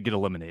teams could get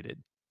eliminated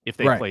if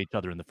they play each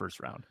other in the first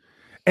round.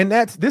 And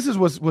this is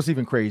what's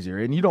even crazier.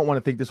 And you don't want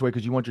to think this way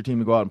because you want your team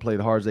to go out and play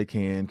the hard as they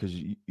can, because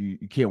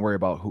you can't worry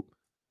about who.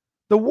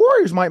 The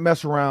Warriors might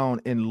mess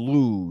around and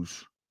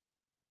lose.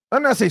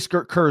 I'm not saying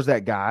Kerr's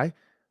that guy,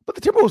 but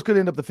the Timberwolves could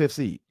end up the 5th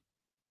seed.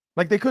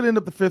 Like, they could end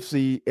up the 5th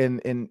seed,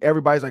 and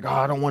everybody's like, oh,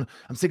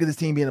 I'm sick of this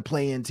team being a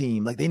play-in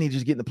team. Like, they need to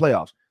just get in the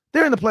playoffs.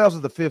 They're in the playoffs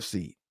as the 5th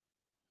seed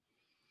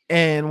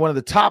and one of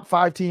the top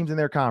 5 teams in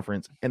their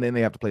conference, and then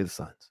they have to play the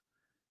Suns.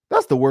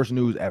 That's the worst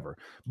news ever.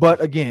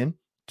 But again,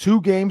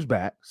 2 games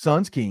back,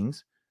 Suns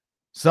Kings.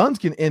 Suns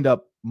can end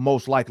up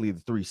most likely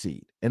the 3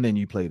 seed, and then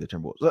you play the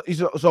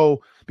Timberwolves.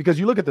 So because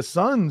you look at the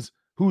Suns,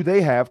 who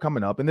they have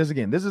coming up, and this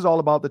is all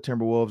about the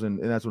Timberwolves, and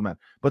that's what matters.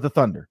 But the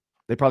Thunder,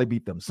 they probably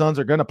beat them. Suns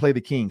are going to play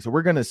the Kings, so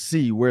we're going to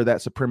see where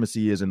that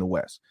supremacy is in the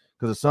West,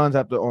 because the Suns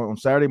have to, on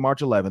Saturday,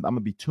 March 11th, I'm going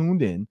to be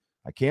tuned in.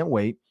 I can't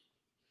wait,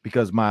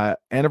 because my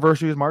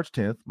anniversary is March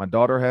 10th. My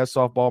daughter has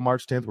softball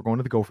March 10th. We're going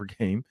to the Gopher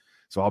game,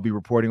 so I'll be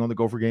reporting on the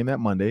Gopher game that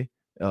Monday.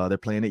 They're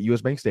playing at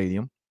US Bank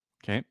Stadium.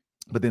 Okay.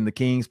 But then the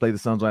Kings play the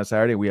Suns on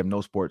Saturday. We have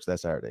no sports that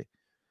Saturday.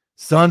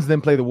 Suns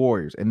then play the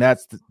Warriors, and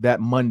that's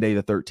that Monday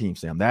the 13th,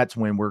 Sam. That's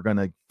when we're going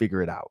to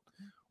figure it out.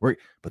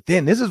 But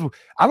then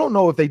I don't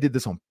know if they did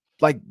this on,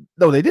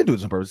 no, they did do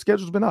this on purpose. The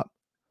schedule's been up.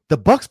 The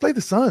Bucks play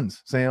the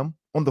Suns, Sam,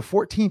 on the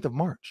 14th of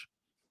March.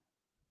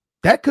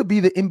 That could be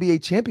the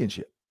NBA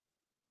championship.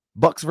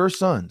 Bucks versus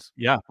Suns.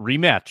 Yeah,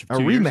 rematch. A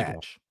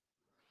rematch.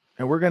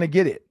 And we're going to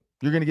get it.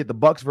 You're going to get the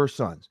Bucks versus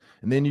Suns.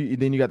 And then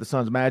you got the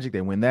Suns Magic.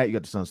 They win that. You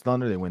got the Suns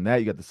Thunder. They win that.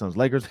 You got the Suns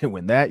Lakers. They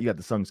win that. You got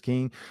the Suns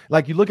King.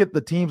 Like, you look at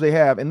the teams they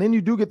have, and then you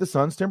do get the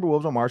Suns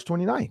Timberwolves on March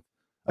 29th.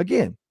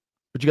 Again,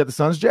 but you got the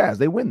Suns Jazz.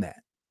 They win that.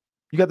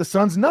 You got the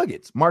Suns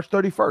Nuggets March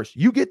 31st.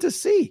 You get to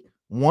see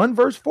 1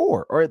 versus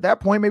 4, or at that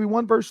point, maybe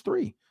 1 versus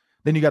 3.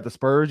 Then you got the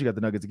Spurs. You got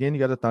the Nuggets again. You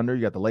got the Thunder.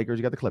 You got the Lakers.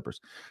 You got the Clippers.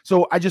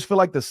 So I just feel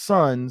like the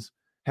Suns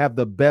have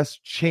the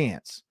best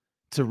chance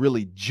to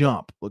really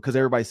jump, because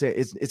everybody said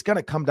it's going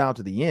to come down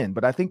to the end,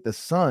 but I think the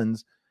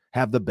Suns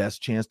have the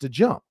best chance to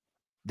jump.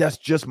 That's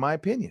just my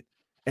opinion.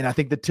 And I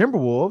think the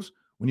Timberwolves,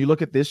 when you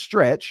look at this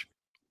stretch,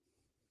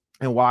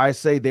 and why I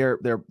say they're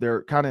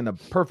kind of in a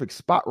perfect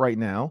spot right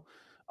now,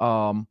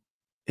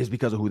 is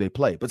because of who they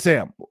play. But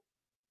Sam,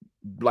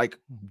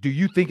 do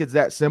you think it's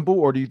that simple,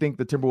 or do you think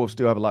the Timberwolves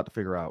still have a lot to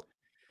figure out?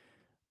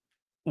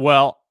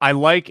 Well, I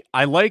like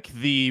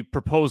the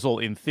proposal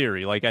in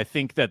theory. Like, I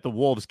think that the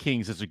Wolves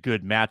Kings is a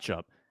good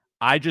matchup.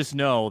 I just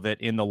know that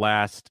in the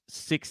last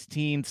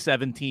 16,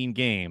 17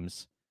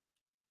 games,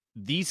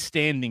 these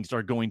standings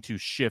are going to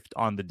shift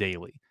on the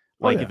daily.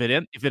 Like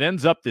if it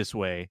ends up this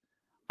way,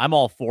 I'm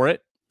all for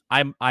it.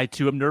 I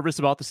too am nervous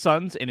about the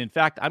Suns, and in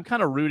fact, I'm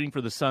kind of rooting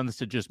for the Suns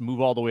to just move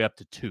all the way up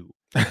to 2,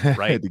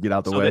 right? to get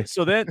out the way.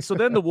 So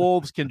then the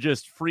Wolves can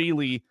just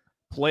freely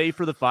play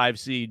for the 5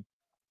 seed,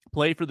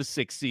 play for the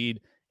 6 seed,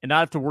 and not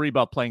have to worry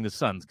about playing the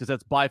Suns, because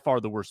that's by far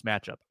the worst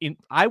matchup.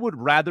 I would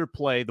rather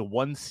play the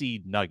 1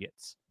 seed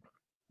Nuggets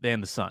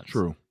than the Suns.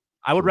 True.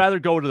 I would rather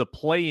go to the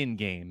play-in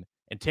game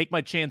and take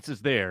my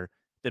chances there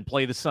than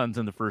play the Suns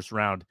in the first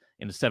round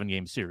in a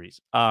 7-game series.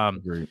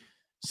 Agreed.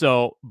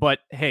 So, but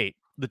hey,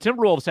 the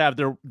Timberwolves have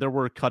their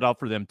work cut out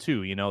for them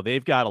too. You know,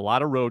 they've got a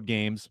lot of road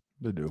games.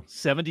 They do.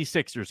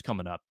 76ers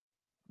coming up,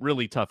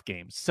 really tough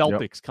game.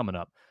 Celtics coming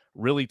up,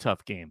 really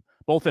tough game.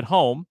 Both at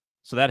home,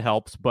 so that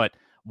helps, but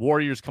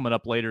Warriors coming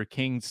up later,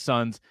 Kings,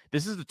 Suns.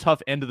 This is a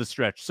tough end of the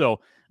stretch. So, I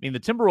mean, the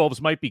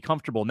Timberwolves might be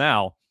comfortable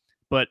now,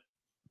 but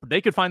they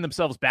could find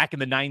themselves back in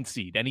the 9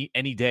 seed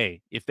any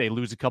day if they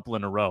lose a couple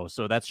in a row.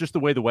 So that's just the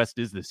way the West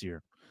is this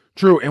year.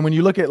 True. And when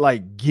you look at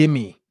like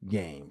gimme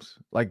games,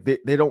 like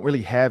they don't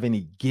really have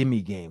any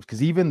gimme games,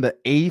 because even the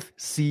 8th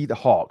seed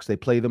Hawks, they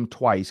play them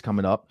twice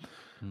coming up.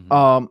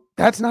 Mm-hmm.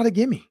 That's not a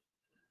gimme.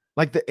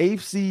 Like the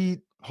 8th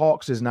seed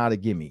Hawks is not a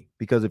gimme,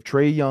 because if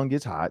Trae Young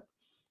gets hot,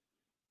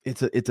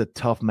 it's a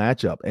tough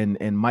matchup.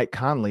 And Mike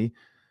Conley,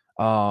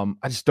 I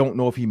just don't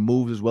know if he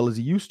moves as well as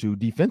he used to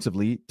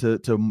defensively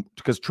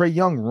because Trae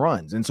Young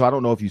runs. And so I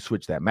don't know if you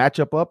switch that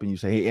matchup up and you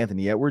say, hey,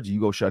 Anthony Edwards,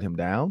 you go shut him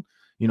down,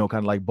 kind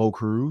of like Bo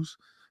Cruz.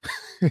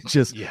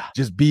 just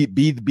be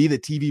the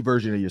TV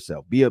version of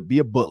yourself. Be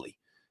a bully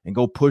and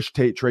go push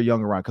Trae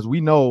Young around. Because we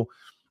know,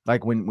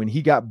 like when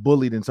he got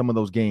bullied in some of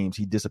those games,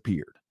 he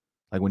disappeared.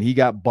 Like when he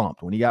got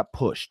bumped, when he got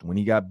pushed, when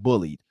he got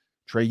bullied,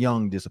 Trae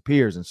Young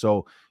disappears. And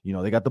so,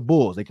 they got the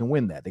Bulls, they can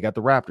win that. They got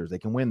the Raptors, they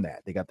can win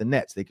that. They got the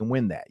Nets, they can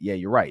win that. Yeah,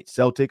 you're right.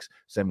 Celtics,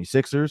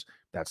 76ers,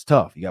 that's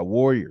tough. You got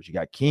Warriors, you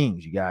got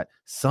Kings, you got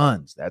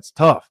Suns, that's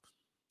tough.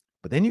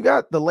 But then you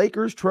got the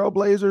Lakers,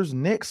 Trailblazers,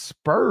 Knicks,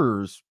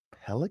 Spurs,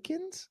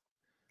 Pelicans.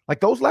 Like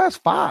those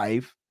last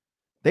 5,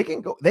 they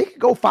can go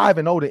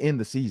 5-0 to end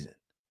the season.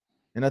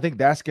 And I think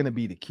that's going to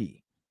be the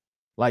key.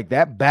 Like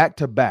that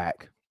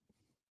back-to-back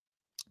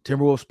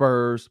Timberwolves,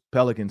 Spurs,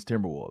 Pelicans,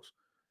 Timberwolves.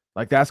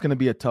 Like that's going to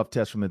be a tough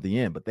test from at the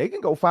end, but they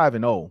can go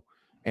 5-0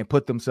 and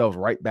put themselves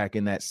right back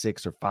in that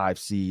 6 or 5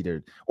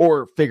 seed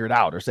or figure it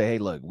out or say, hey,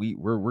 look,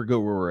 we're good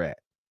where we're at.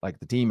 Like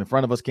the team in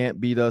front of us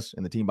can't beat us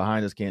and the team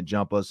behind us can't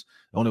jump us.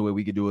 The only way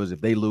we could do is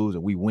if they lose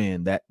and we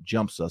win, that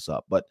jumps us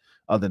up. But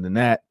other than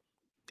that,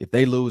 if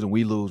they lose and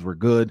we lose, we're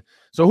good.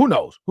 So who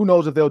knows? Who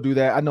knows if they'll do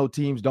that? I know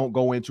teams don't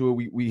go into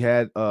it. We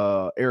had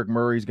Eric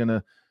Murray's going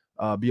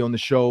to be on the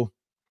show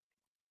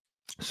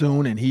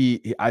soon,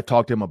 and I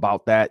talked to him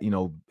about that,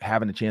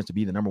 having a chance to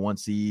be the number 1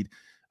 seed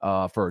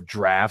for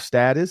draft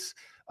status.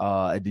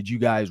 Did you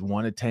guys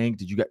want to tank?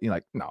 Did you guys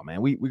like, no,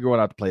 man, we going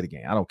out to play the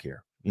game. I don't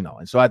care,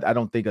 and so I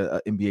don't think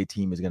a NBA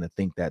team is going to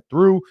think that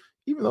through,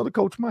 even though the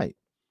coach might.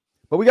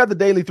 But we got the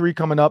Daily 3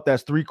 coming up.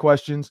 That's 3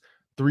 questions,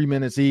 3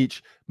 minutes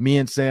each. Me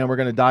and Sam, we're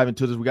going to dive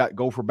into this. We got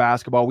Gopher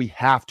basketball. We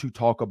have to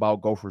talk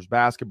about Gophers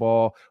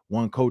basketball.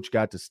 One coach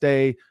got to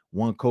stay.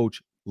 One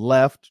coach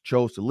left,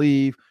 chose to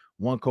leave.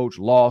 One coach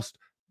lost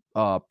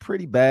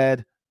pretty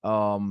bad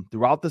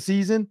throughout the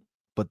season,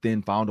 but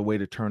then found a way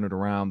to turn it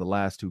around the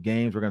last 2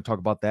 games. We're going to talk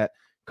about that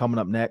coming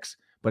up next.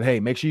 But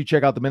hey, make sure you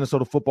check out the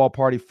Minnesota Football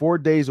Party 4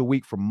 days a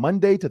week from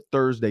Monday to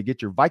Thursday.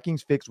 Get your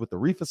Vikings fix with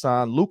Arif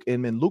Hassan, Luke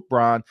Inman, Luke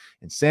Braun,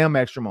 and Sam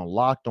Ekstrom on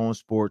Locked On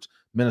Sports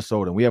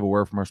Minnesota. And we have a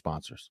word from our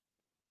sponsors.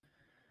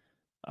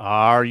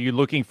 Are you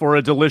looking for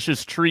a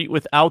delicious treat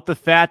without the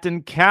fat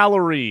and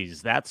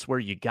calories? That's where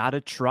you got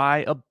to try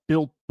a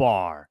Built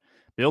Bar.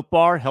 Built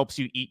Bar helps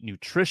you eat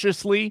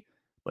nutritiously,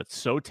 but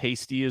so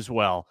tasty as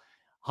well.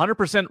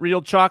 100%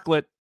 real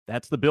chocolate.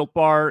 That's the Built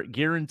Bar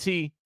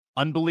guarantee.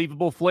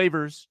 Unbelievable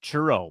flavors,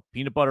 churro,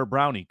 peanut butter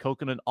brownie,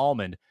 coconut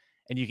almond,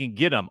 and you can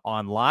get them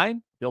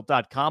online,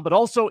 built.com, but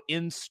also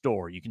in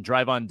store. You can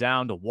drive on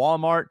down to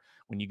Walmart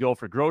when you go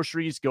for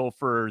groceries, go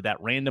for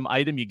that random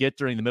item you get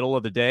during the middle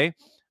of the day.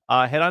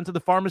 Head on to the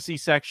pharmacy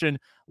section,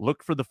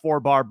 look for the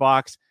 4-bar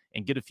box,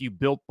 and get a few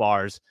Built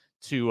Bars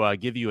to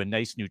give you a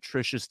nice,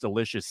 nutritious,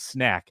 delicious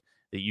snack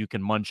that you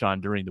can munch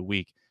on during the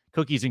week.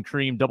 Cookies and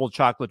cream, double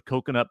chocolate,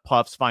 coconut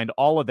puffs. Find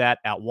all of that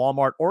at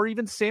Walmart or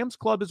even Sam's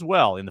Club as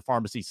well in the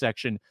pharmacy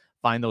section.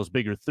 Find those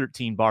bigger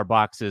 13-bar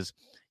boxes.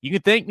 You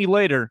can thank me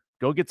later.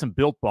 Go get some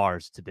Built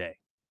Bars today.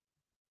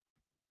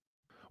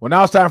 Well,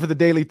 now it's time for the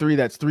Daily 3.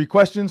 That's 3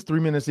 questions, 3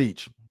 minutes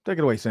each. Take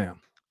it away,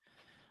 Sam.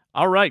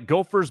 All right,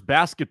 Gophers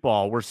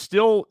basketball. We're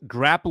still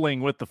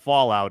grappling with the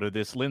fallout of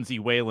this Lindsay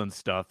Whalen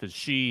stuff as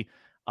she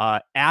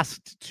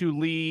asked to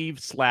leave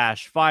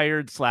 /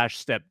 fired /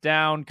 stepped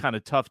down. Kind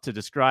of tough to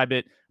describe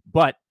it.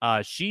 But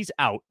she's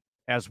out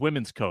as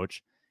women's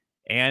coach.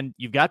 And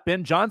you've got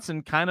Ben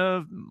Johnson kind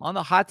of on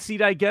the hot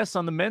seat, I guess,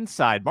 on the men's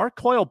side. Mark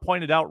Coyle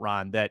pointed out,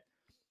 Ron, that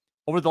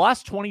over the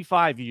last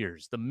 25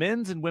 years, the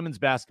men's and women's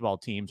basketball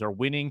teams are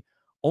winning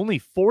only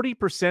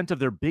 40% of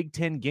their Big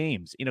Ten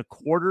games in a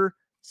quarter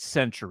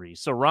century.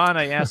 So, Ron,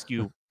 I ask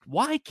you,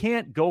 why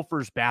can't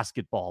Gophers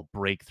basketball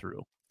break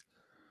through?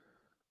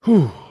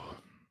 Whew.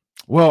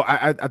 Well,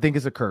 I think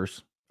it's a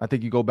curse. I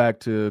think you go back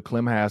to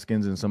Clem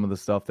Haskins and some of the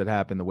stuff that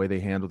happened, the way they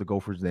handled the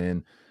Gophers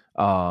then.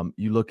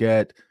 You look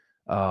at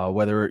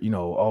whether,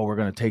 we're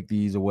going to take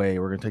these away,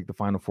 we're going to take the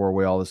Final Four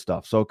away, all this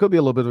stuff. So it could be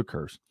a little bit of a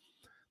curse.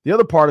 The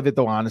other part of it,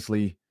 though,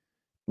 honestly,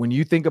 when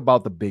you think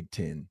about the Big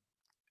Ten,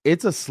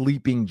 it's a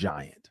sleeping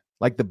giant.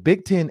 Like the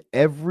Big Ten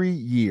every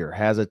year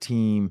has a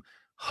team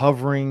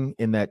hovering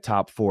in that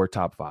top 4,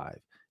 top 5.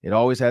 It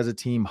always has a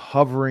team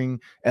hovering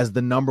as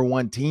the number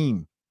 1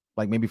 team,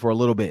 like maybe for a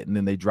little bit, and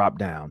then they drop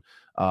down.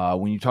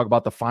 When you talk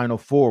about the Final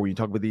Four, when you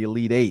talk about the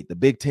Elite 8, the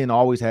Big Ten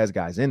always has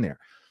guys in there.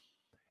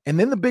 And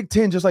then the Big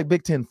Ten, just like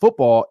Big Ten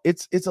football,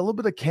 it's a little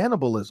bit of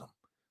cannibalism.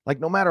 Like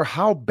no matter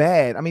how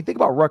bad, I mean, think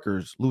about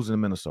Rutgers losing to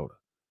Minnesota.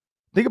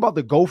 Think about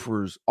the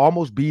Gophers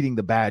almost beating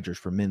the Badgers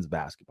for men's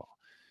basketball.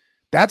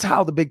 That's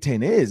how the Big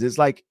Ten is. It's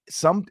like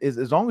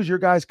as long as your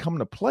guys come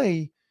to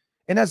play,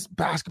 and that's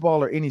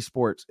basketball or any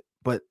sports,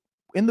 but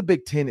in the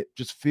Big Ten, it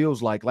just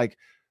feels like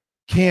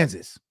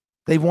Kansas.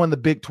 They've won the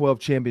Big 12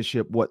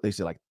 championship, what they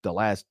say, like the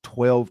last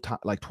 12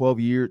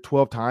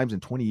 times in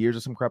 20 years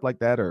or some crap like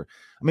that. Or,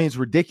 I mean, it's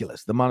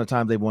ridiculous the amount of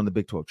times they've won the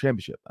Big 12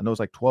 championship. I know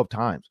it's like 12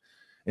 times.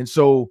 And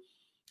so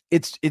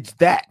it's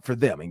that for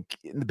them. And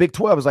the Big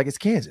 12 is like, it's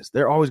Kansas.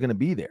 They're always going to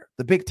be there.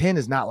 The Big 10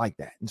 is not like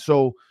that. And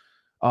so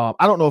I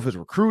don't know if it's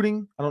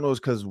recruiting. I don't know if it's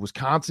because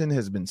Wisconsin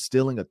has been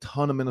stealing a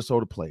ton of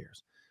Minnesota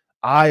players.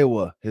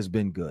 Iowa has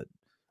been good.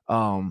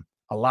 A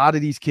lot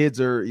of these kids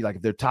are like,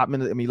 if they're top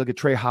minutes. I mean, look at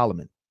Trey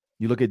Holloman.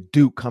 You look at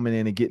Duke coming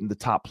in and getting the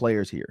top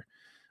players here,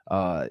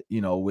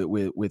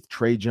 with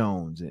Trey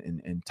Jones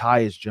and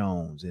Tyus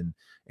Jones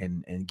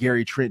and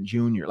Gary Trent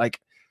Jr. Like,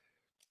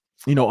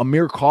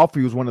 Amir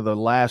Coffey was one of the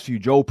last few.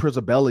 Joe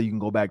Prisabella, you can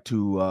go back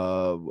to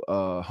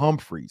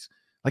Humphreys.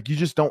 Like, you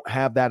just don't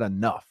have that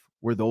enough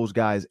where those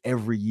guys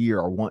every year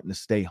are wanting to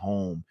stay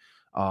home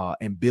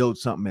and build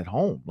something at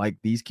home. Like,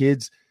 these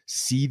kids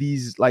see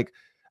these, like,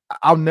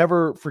 I'll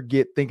never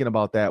forget thinking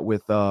about that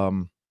with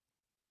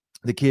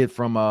the kid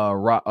from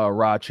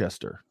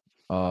Rochester.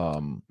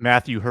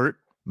 Matthew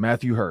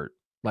Hurt,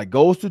 like,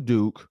 goes to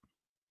Duke,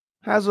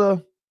 has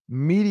a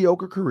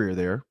mediocre career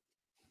there.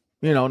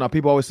 Now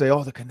people always say,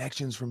 oh, the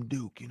connections from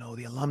Duke,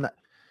 the alumni.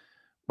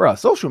 Bruh,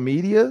 social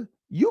media,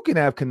 you can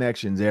have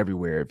connections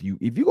everywhere.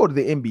 If you go to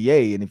the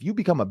NBA and if you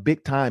become a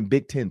big-time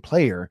Big Ten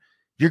player,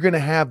 you're going to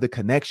have the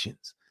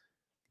connections.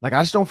 Like,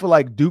 I just don't feel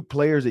like Duke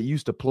players that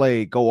used to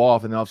play go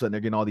off and all of a sudden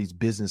they're getting all these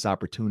business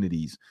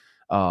opportunities.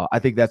 I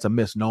think that's a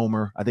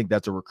misnomer. I think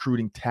that's a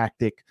recruiting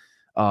tactic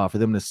for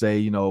them to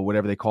say,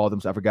 whatever they call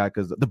them. So I forgot,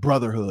 because the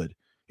brotherhood,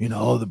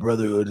 the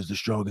brotherhood is the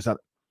strongest.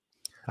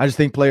 I just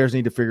think players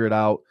need to figure it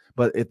out.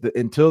 But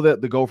until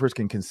the Gophers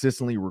can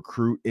consistently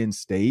recruit in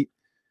state,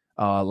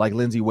 like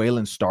Lindsey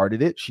Whalen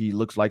started it, she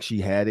looks like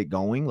she had it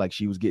going, like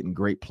she was getting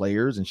great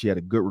players and she had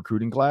a good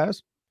recruiting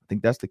class. I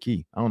think that's the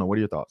key. I don't know. What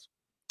are your thoughts?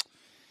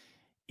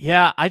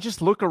 Yeah, I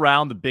just look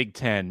around the Big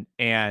Ten,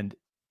 and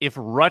if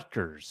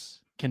Rutgers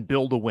can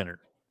build a winner,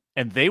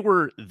 and they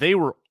were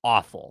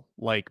awful,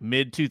 like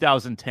mid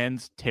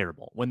 2010s,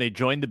 terrible. When they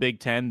joined the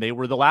Big Ten, they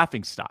were the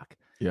laughingstock.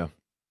 Yeah.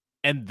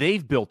 And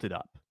they've built it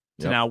up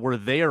to now where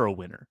they are a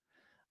winner.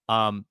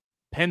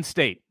 Penn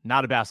State,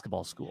 not a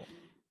basketball school.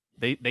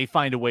 They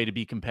find a way to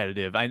be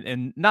competitive,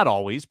 and not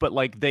always, but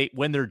like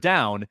when they're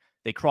down,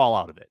 they crawl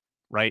out of it,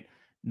 right?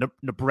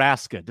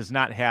 Nebraska does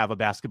not have a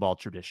basketball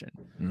tradition.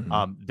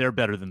 Mm-hmm. They're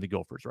better than the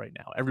Gophers right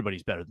now.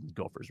 Everybody's better than the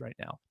Gophers right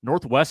now.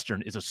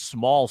 Northwestern is a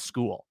small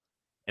school,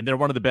 and they're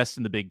one of the best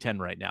in the Big Ten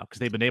right now because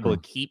they've been able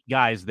to keep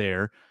guys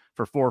there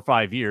for 4 or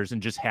 5 years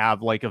and just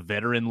have like a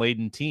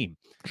veteran-laden team.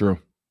 True.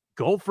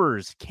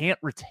 Gophers can't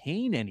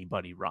retain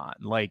anybody, Ron.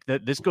 Like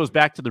this goes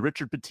back to the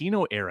Richard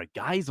Pitino era.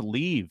 Guys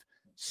leave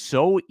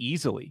so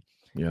easily.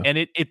 Yeah. And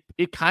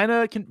it kind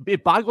of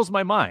it boggles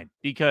my mind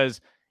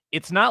because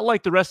it's not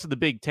like the rest of the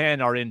Big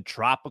Ten are in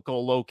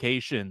tropical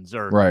locations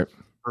or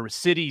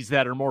cities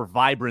that are more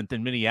vibrant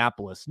than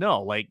Minneapolis.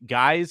 No, like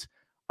guys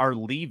are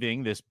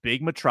leaving this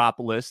big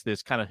metropolis,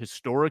 this kind of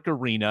historic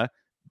arena.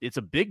 It's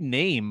a big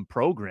name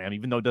program,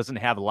 even though it doesn't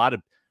have a lot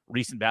of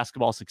recent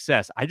basketball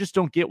success. I just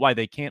don't get why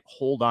they can't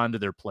hold on to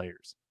their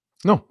players.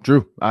 No,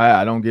 true.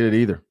 I don't get it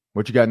either.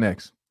 What you got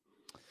next?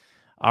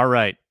 All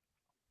right.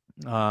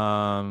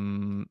 Ja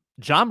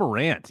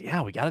Morant.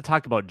 Yeah, we got to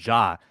talk about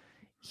Ja.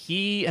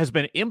 He has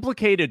been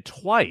implicated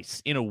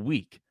twice in a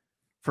week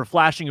for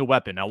flashing a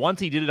weapon. Now, once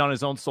he did it on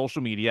his own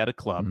social media at a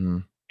club,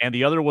 and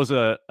the other was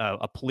a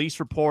police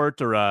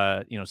report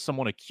or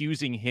someone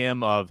accusing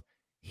him of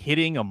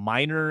hitting a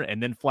minor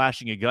and then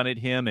flashing a gun at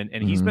him,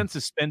 and he's been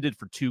suspended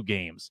for 2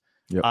 games.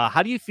 Yep.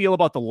 How do you feel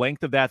about the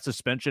length of that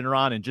suspension,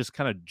 Ron, and just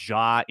kind of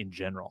Ja in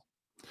general?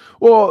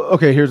 Well,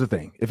 okay, here's the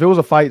thing. If it was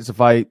a fight, it's a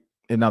fight.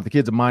 And now if the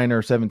kid's a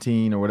minor,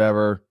 17 or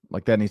whatever,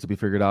 like that needs to be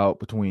figured out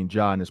between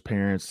Ja and his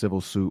parents, civil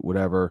suit,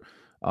 whatever.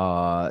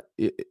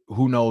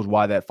 Who knows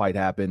why that fight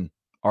happened?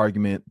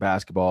 Argument,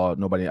 basketball,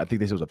 nobody. I think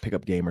this was a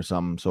pickup game or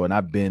something. So, and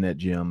I've been at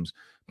gyms.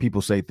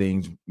 People say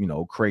things,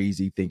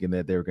 crazy, thinking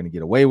that they're going to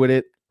get away with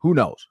it. Who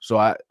knows? So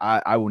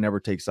I will never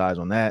take sides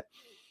on that.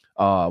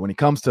 When it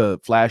comes to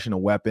flashing a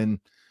weapon,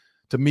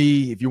 to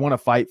me, if you want to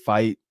fight,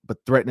 but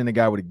threatening a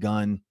guy with a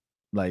gun,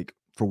 like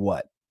for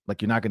what?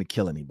 Like you're not going to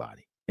kill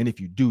anybody. And if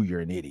you do, you're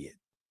an idiot.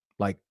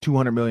 Like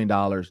 $200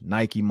 million,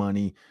 Nike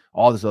money,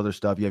 all this other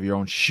stuff. You have your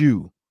own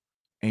shoe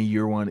and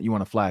you want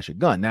to flash a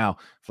gun. Now,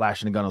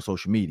 flashing a gun on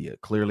social media,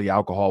 clearly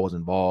alcohol was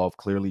involved,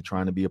 clearly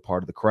trying to be a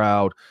part of the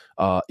crowd.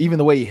 Even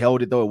the way he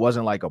held it, though, it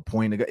wasn't like a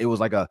point. It was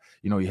like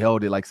he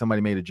held it like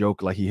somebody made a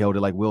joke, like he held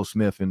it like Will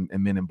Smith in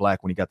Men in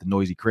Black when he got the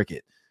noisy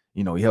cricket.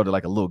 He held it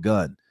like a little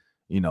gun,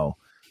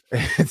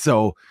 And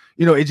so,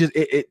 he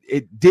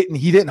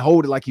didn't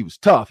hold it like he was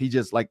tough. He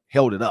just like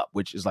held it up,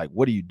 which is like,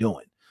 what are you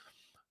doing?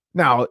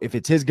 Now, if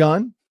it's his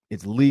gun,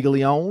 it's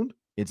legally owned,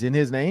 it's in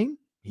his name.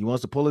 He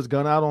wants to pull his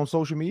gun out on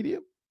social media.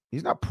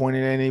 He's not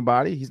pointing at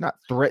anybody. He's not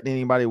threatening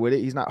anybody with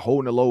it. He's not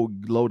holding a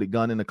loaded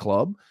gun in a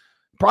club.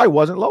 Probably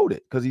wasn't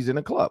loaded because he's in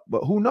a club,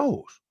 but who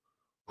knows?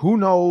 Who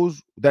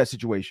knows that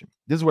situation?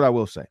 This is what I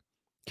will say.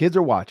 Kids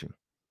are watching.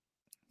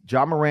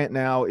 Ja Morant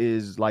now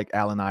is like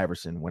Allen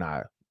Iverson when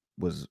I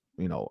was,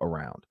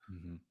 around.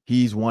 Mm-hmm.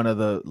 He's one of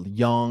the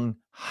young,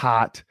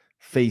 hot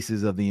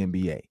faces of the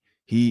NBA.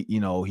 He's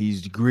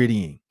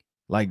grittying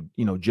like,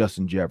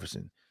 Justin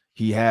Jefferson.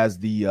 He has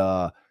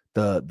the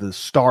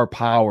star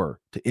power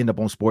to end up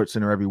on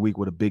SportsCenter every week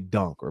with a big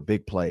dunk or a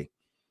big play.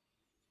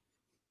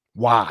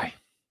 Why?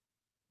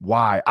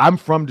 I'm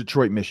from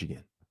Detroit,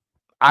 Michigan.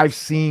 I've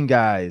seen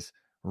guys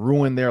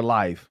ruin their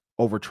life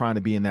over trying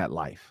to be in that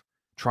life,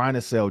 trying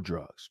to sell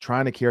drugs,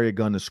 trying to carry a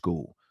gun to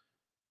school.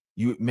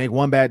 You make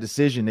one bad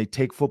decision, they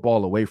take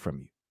football away from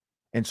you.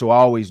 And so I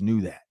always knew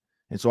that.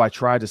 And so I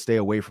tried to stay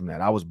away from that.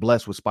 I was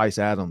blessed with Spice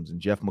Adams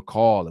and Jeff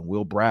McCall and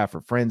Will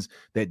Bradford, friends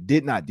that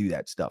did not do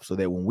that stuff, so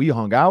that when we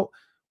hung out,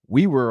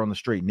 we were on the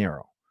straight and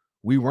narrow.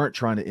 We weren't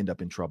trying to end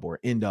up in trouble or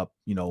end up,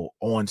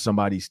 on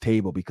somebody's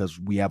table because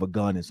we have a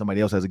gun and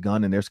somebody else has a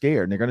gun and they're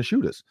scared and they're going to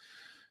shoot us.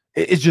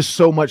 It's just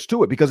so much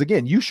to it because,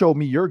 again, you showed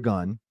me your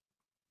gun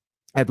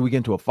after we get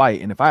into a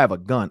fight. And if I have a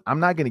gun,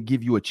 I'm not going to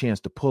give you a chance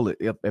to pull it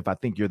if I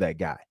think you're that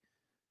guy.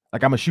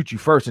 Like, I'm going to shoot you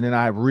first, and then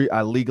I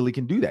legally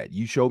can do that.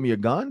 You showed me a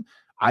gun.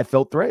 I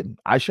felt threatened.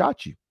 I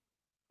shot you.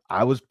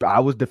 I was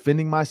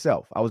defending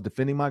myself. I was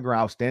defending my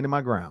ground. I was standing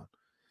my ground.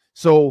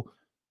 So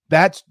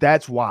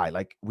that's why,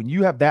 like, when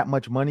you have that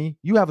much money,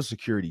 you have a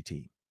security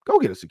team. Go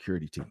get a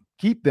security team.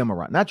 Keep them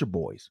around, not your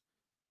boys.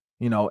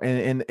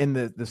 And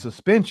the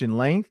suspension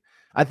length,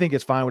 I think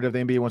it's fine whatever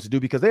the NBA wants to do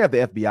because they have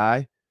the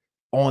FBI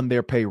on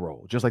their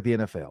payroll, just like the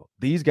NFL.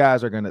 These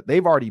guys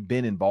they've already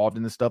been involved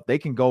in this stuff. They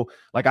can go,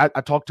 like I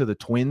talked to the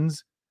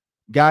Twins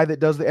guy that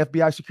does the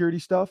FBI security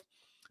stuff.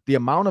 The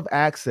amount of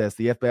access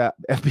the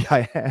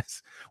FBI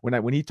has,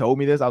 when he told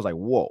me this, I was like,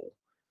 whoa.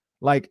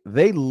 Like,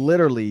 they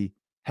literally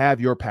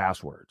have your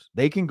passwords.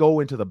 They can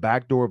go into the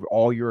back door of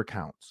all your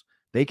accounts.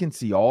 They can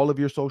see all of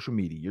your social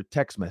media, your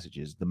text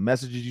messages, the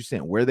messages you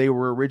sent, where they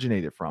were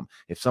originated from.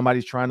 If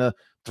somebody's trying to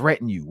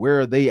threaten you, where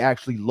are they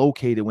actually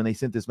located when they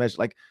sent this message?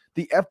 Like,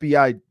 the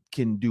FBI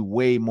can do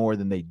way more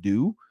than they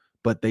do,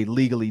 but they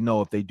legally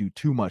know if they do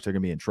too much, they're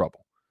going to be in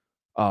trouble.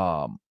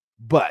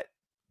 But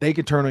they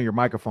can turn on your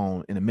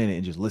microphone in a minute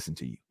and just listen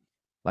to you.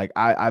 Like,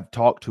 I've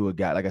talked to a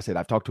guy, like I said,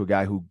 I've talked to a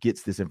guy who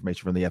gets this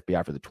information from the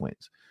FBI for the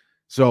Twins.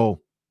 So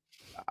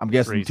I'm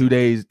guessing 2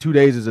 days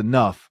is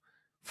enough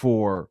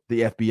for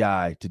the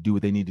FBI to do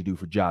what they need to do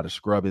for Ja, to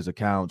scrub his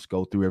accounts,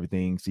 go through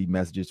everything, see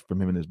messages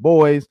from him and his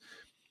boys,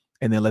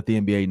 and then let the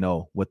NBA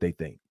know what they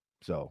think.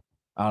 So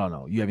I don't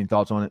know. You have any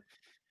thoughts on it?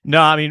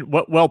 No, I mean,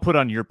 well put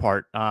on your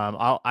part.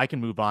 I can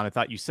move on. I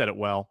thought you said it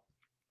well.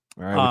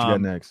 All right, what you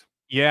got next?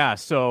 Yeah,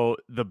 so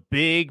the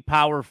big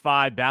Power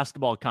 5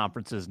 basketball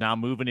conferences now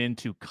moving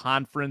into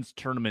conference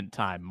tournament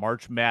time.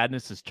 March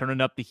Madness is turning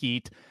up the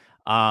heat.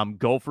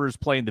 Gophers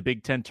playing the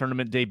Big Ten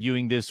tournament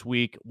debuting this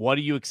week. What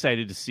are you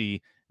excited to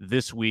see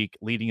this week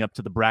leading up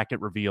to the bracket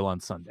reveal on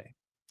Sunday?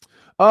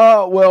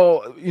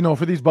 Well,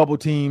 for these bubble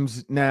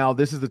teams now,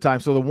 this is the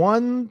time. So the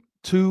 1,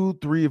 2,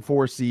 3, and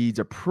 4 seeds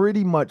are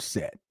pretty much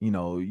set.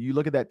 You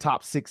look at that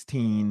top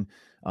 16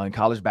 in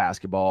college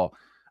basketball.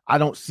 I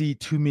don't see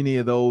too many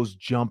of those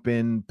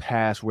jumping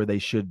past where they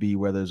should be,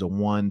 where there's a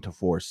 1 to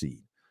 4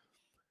 seed.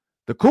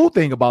 The cool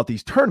thing about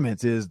these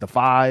tournaments is the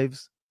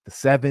 5s, the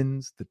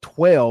 7s, the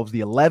 12s,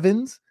 the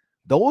 11s,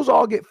 those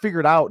all get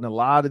figured out in a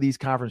lot of these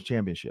conference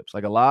championships.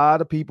 Like, a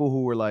lot of people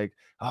who were like,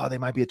 oh, they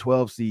might be a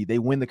 12 seed. They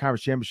win the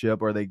conference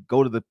championship or they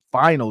go to the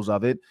finals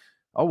of it.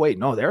 Oh, wait,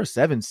 no, they're a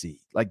 7 seed.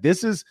 Like,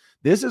 this is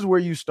where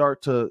you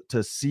start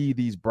to see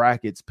these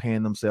brackets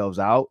pan themselves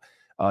out.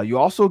 You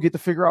also get to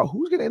figure out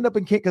who's going to end up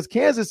in Kansas, because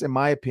Kansas, in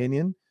my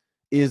opinion,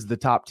 is the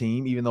top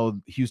team, even though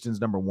Houston's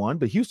number 1.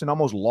 But Houston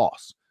almost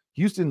lost.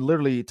 Houston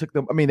literally took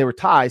them. I mean, they were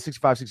tied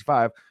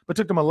 65-65, but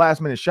took them a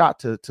last-minute shot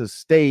to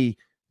stay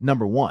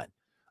number 1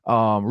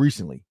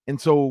 recently. And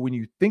so when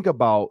you think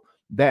about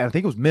that, I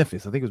think it was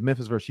Memphis. I think it was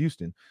Memphis versus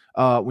Houston.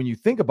 When you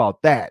think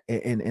about that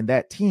and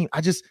that team,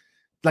 I just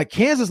like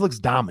Kansas looks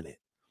dominant.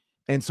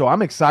 And so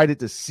I'm excited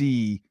to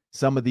see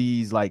some of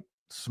these like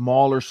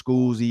smaller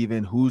schools,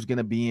 even who's going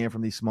to be in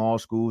from these small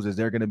schools. Is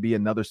there going to be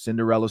another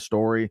Cinderella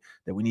story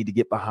that we need to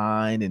get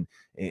behind? And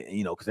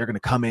because they're going to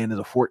come in as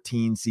a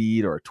 14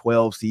 seed or a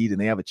 12 seed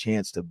and they have a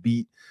chance to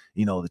beat,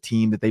 the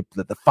team that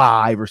the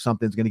 5 or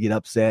something is going to get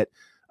upset.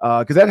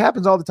 Because that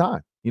happens all the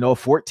time.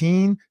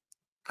 14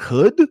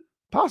 could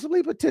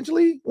possibly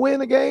potentially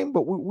win a game,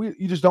 but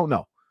you just don't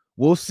know.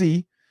 We'll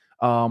see.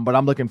 But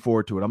I'm looking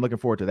forward to it. I'm looking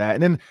forward to that.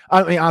 And then,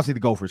 honestly, the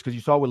Gophers, because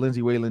you saw what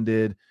Lindsay Whalen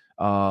did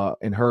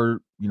in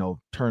her,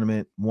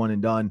 tournament, one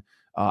and done.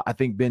 I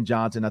think Ben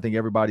Johnson, I think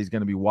everybody's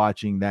going to be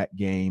watching that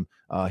game.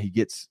 I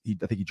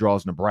think he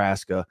draws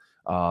Nebraska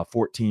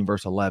 14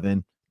 versus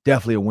 11.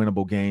 Definitely a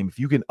winnable game. If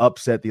you can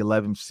upset the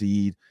 11th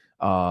seed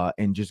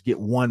and just get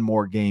one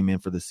more game in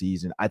for the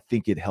season, I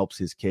think it helps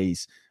his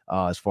case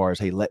as far as,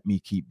 hey, let me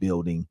keep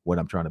building what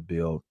I'm trying to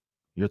build.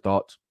 Your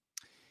thoughts?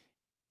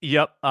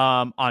 Yep.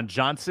 On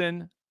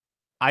Johnson,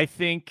 I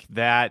think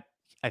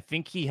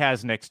he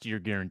has next year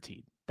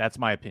guaranteed. That's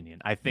my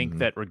opinion. I think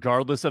that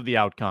regardless of the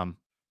outcome,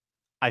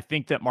 I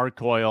think that Mark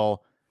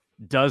Coyle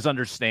does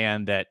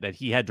understand that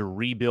he had to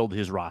rebuild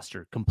his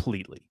roster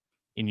completely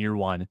in year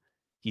one.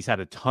 He's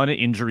had a ton of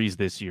injuries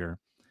this year.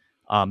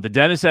 The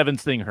Dennis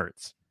Evans thing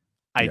hurts.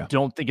 I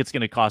don't think it's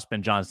going to cost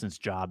Ben Johnson's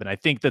job. And I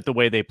think that the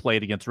way they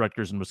played against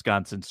Rutgers and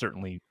Wisconsin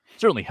certainly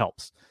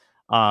helps.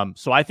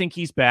 So I think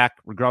he's back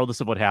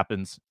regardless of what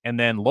happens. And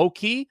then low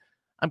key,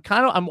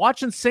 I'm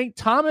watching St.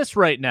 Thomas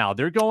right now.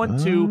 They're going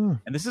to,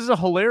 and this is a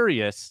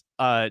hilarious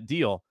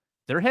deal.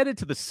 They're headed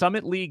to the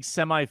Summit League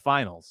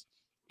semifinals.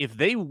 If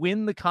they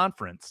win the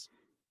conference,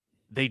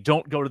 they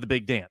don't go to the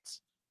big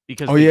dance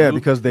because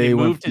because they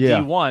moved to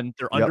D1.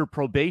 They're under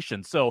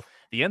probation. So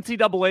the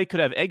NCAA could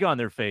have egg on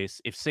their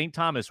face if St.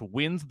 Thomas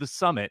wins the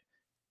Summit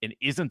and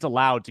isn't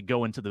allowed to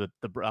go into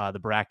the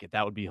bracket.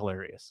 That would be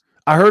hilarious.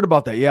 I heard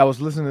about that. Yeah, I was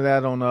listening to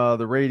that on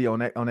the radio, on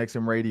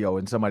XM radio,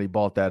 and somebody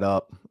brought that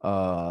up.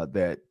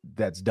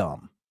 That's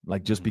dumb.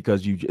 Like, just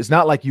because it's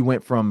not like you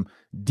went from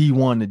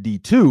D1 to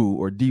D2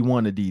 or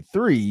D1 to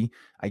D3.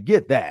 I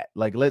get that.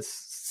 Like, let's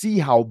see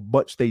how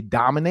much they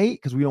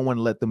dominate because we don't want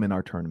to let them in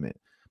our tournament.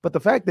 But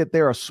the fact that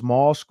they're a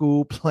small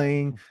school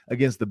playing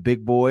against the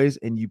big boys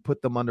and you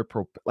put them under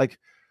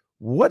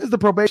what is the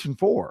probation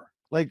for?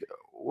 Like,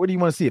 what do you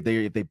want to see if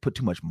they put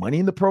too much money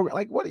in the program?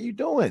 Like, what are you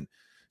doing?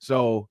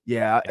 So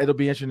it'll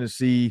be interesting to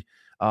see.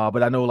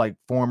 But I know like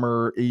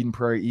former Eden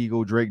Prairie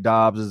Eagle Drake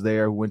Dobbs is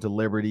there, who went to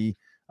Liberty.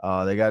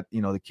 They got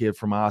the kid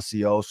from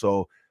Osseo.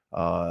 So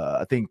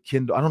I think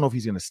Kendall. I don't know if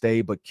he's going to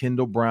stay, but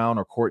Kendall Brown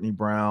or Courtney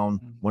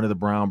Brown, one of the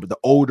Brown, but the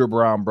older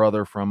Brown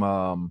brother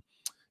from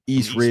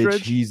East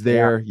Ridge, he's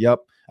there. Yeah. Yep,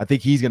 I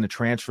think he's going to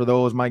transfer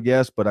though, is my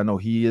guess. But I know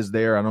he is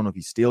there. I don't know if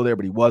he's still there,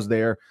 but he was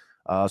there.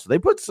 So they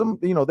put some.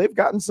 They've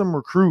gotten some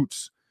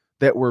recruits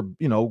that were,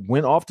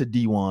 went off to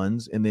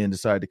D1s and then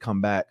decided to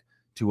come back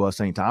to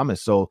St.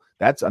 Thomas. So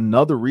that's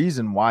another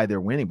reason why they're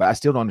winning. But I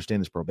still don't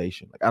understand this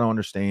probation. Like, I don't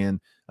understand.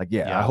 Like,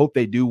 I hope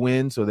they do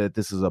win so that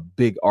this is a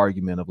big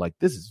argument of like,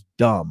 this is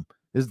dumb.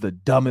 This is the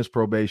dumbest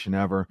probation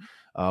ever.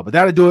 But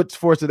that'll do it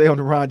for us today on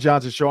the Ron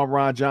Johnson Show. I'm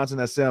Ron Johnson.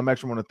 That's Sam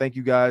Extra. I want to thank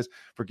you guys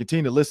for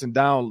continuing to listen,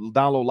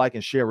 download, like,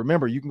 and share.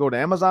 Remember, you can go to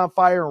Amazon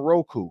Fire and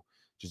Roku.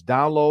 Just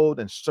download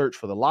and search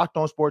for the Locked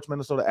On Sports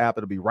Minnesota app.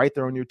 It'll be right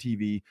there on your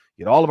TV.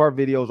 Get all of our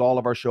videos, all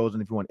of our shows.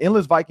 And if you want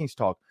endless Vikings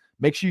talk,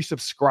 make sure you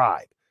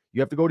subscribe.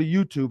 You have to go to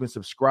YouTube and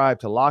subscribe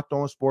to Locked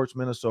On Sports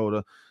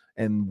Minnesota.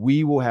 And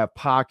we will have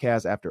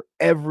podcasts after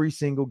every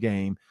single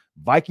game.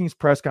 Vikings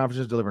press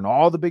conferences delivering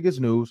all the biggest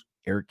news.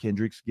 Eric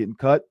Kendricks getting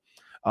cut.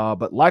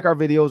 But like our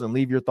videos and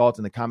leave your thoughts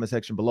in the comment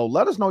section below.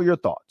 Let us know your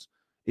thoughts.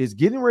 Is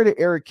getting rid of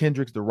Eric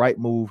Kendricks the right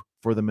move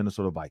for the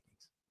Minnesota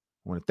Vikings?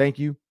 I want to thank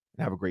you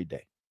and have a great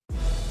day.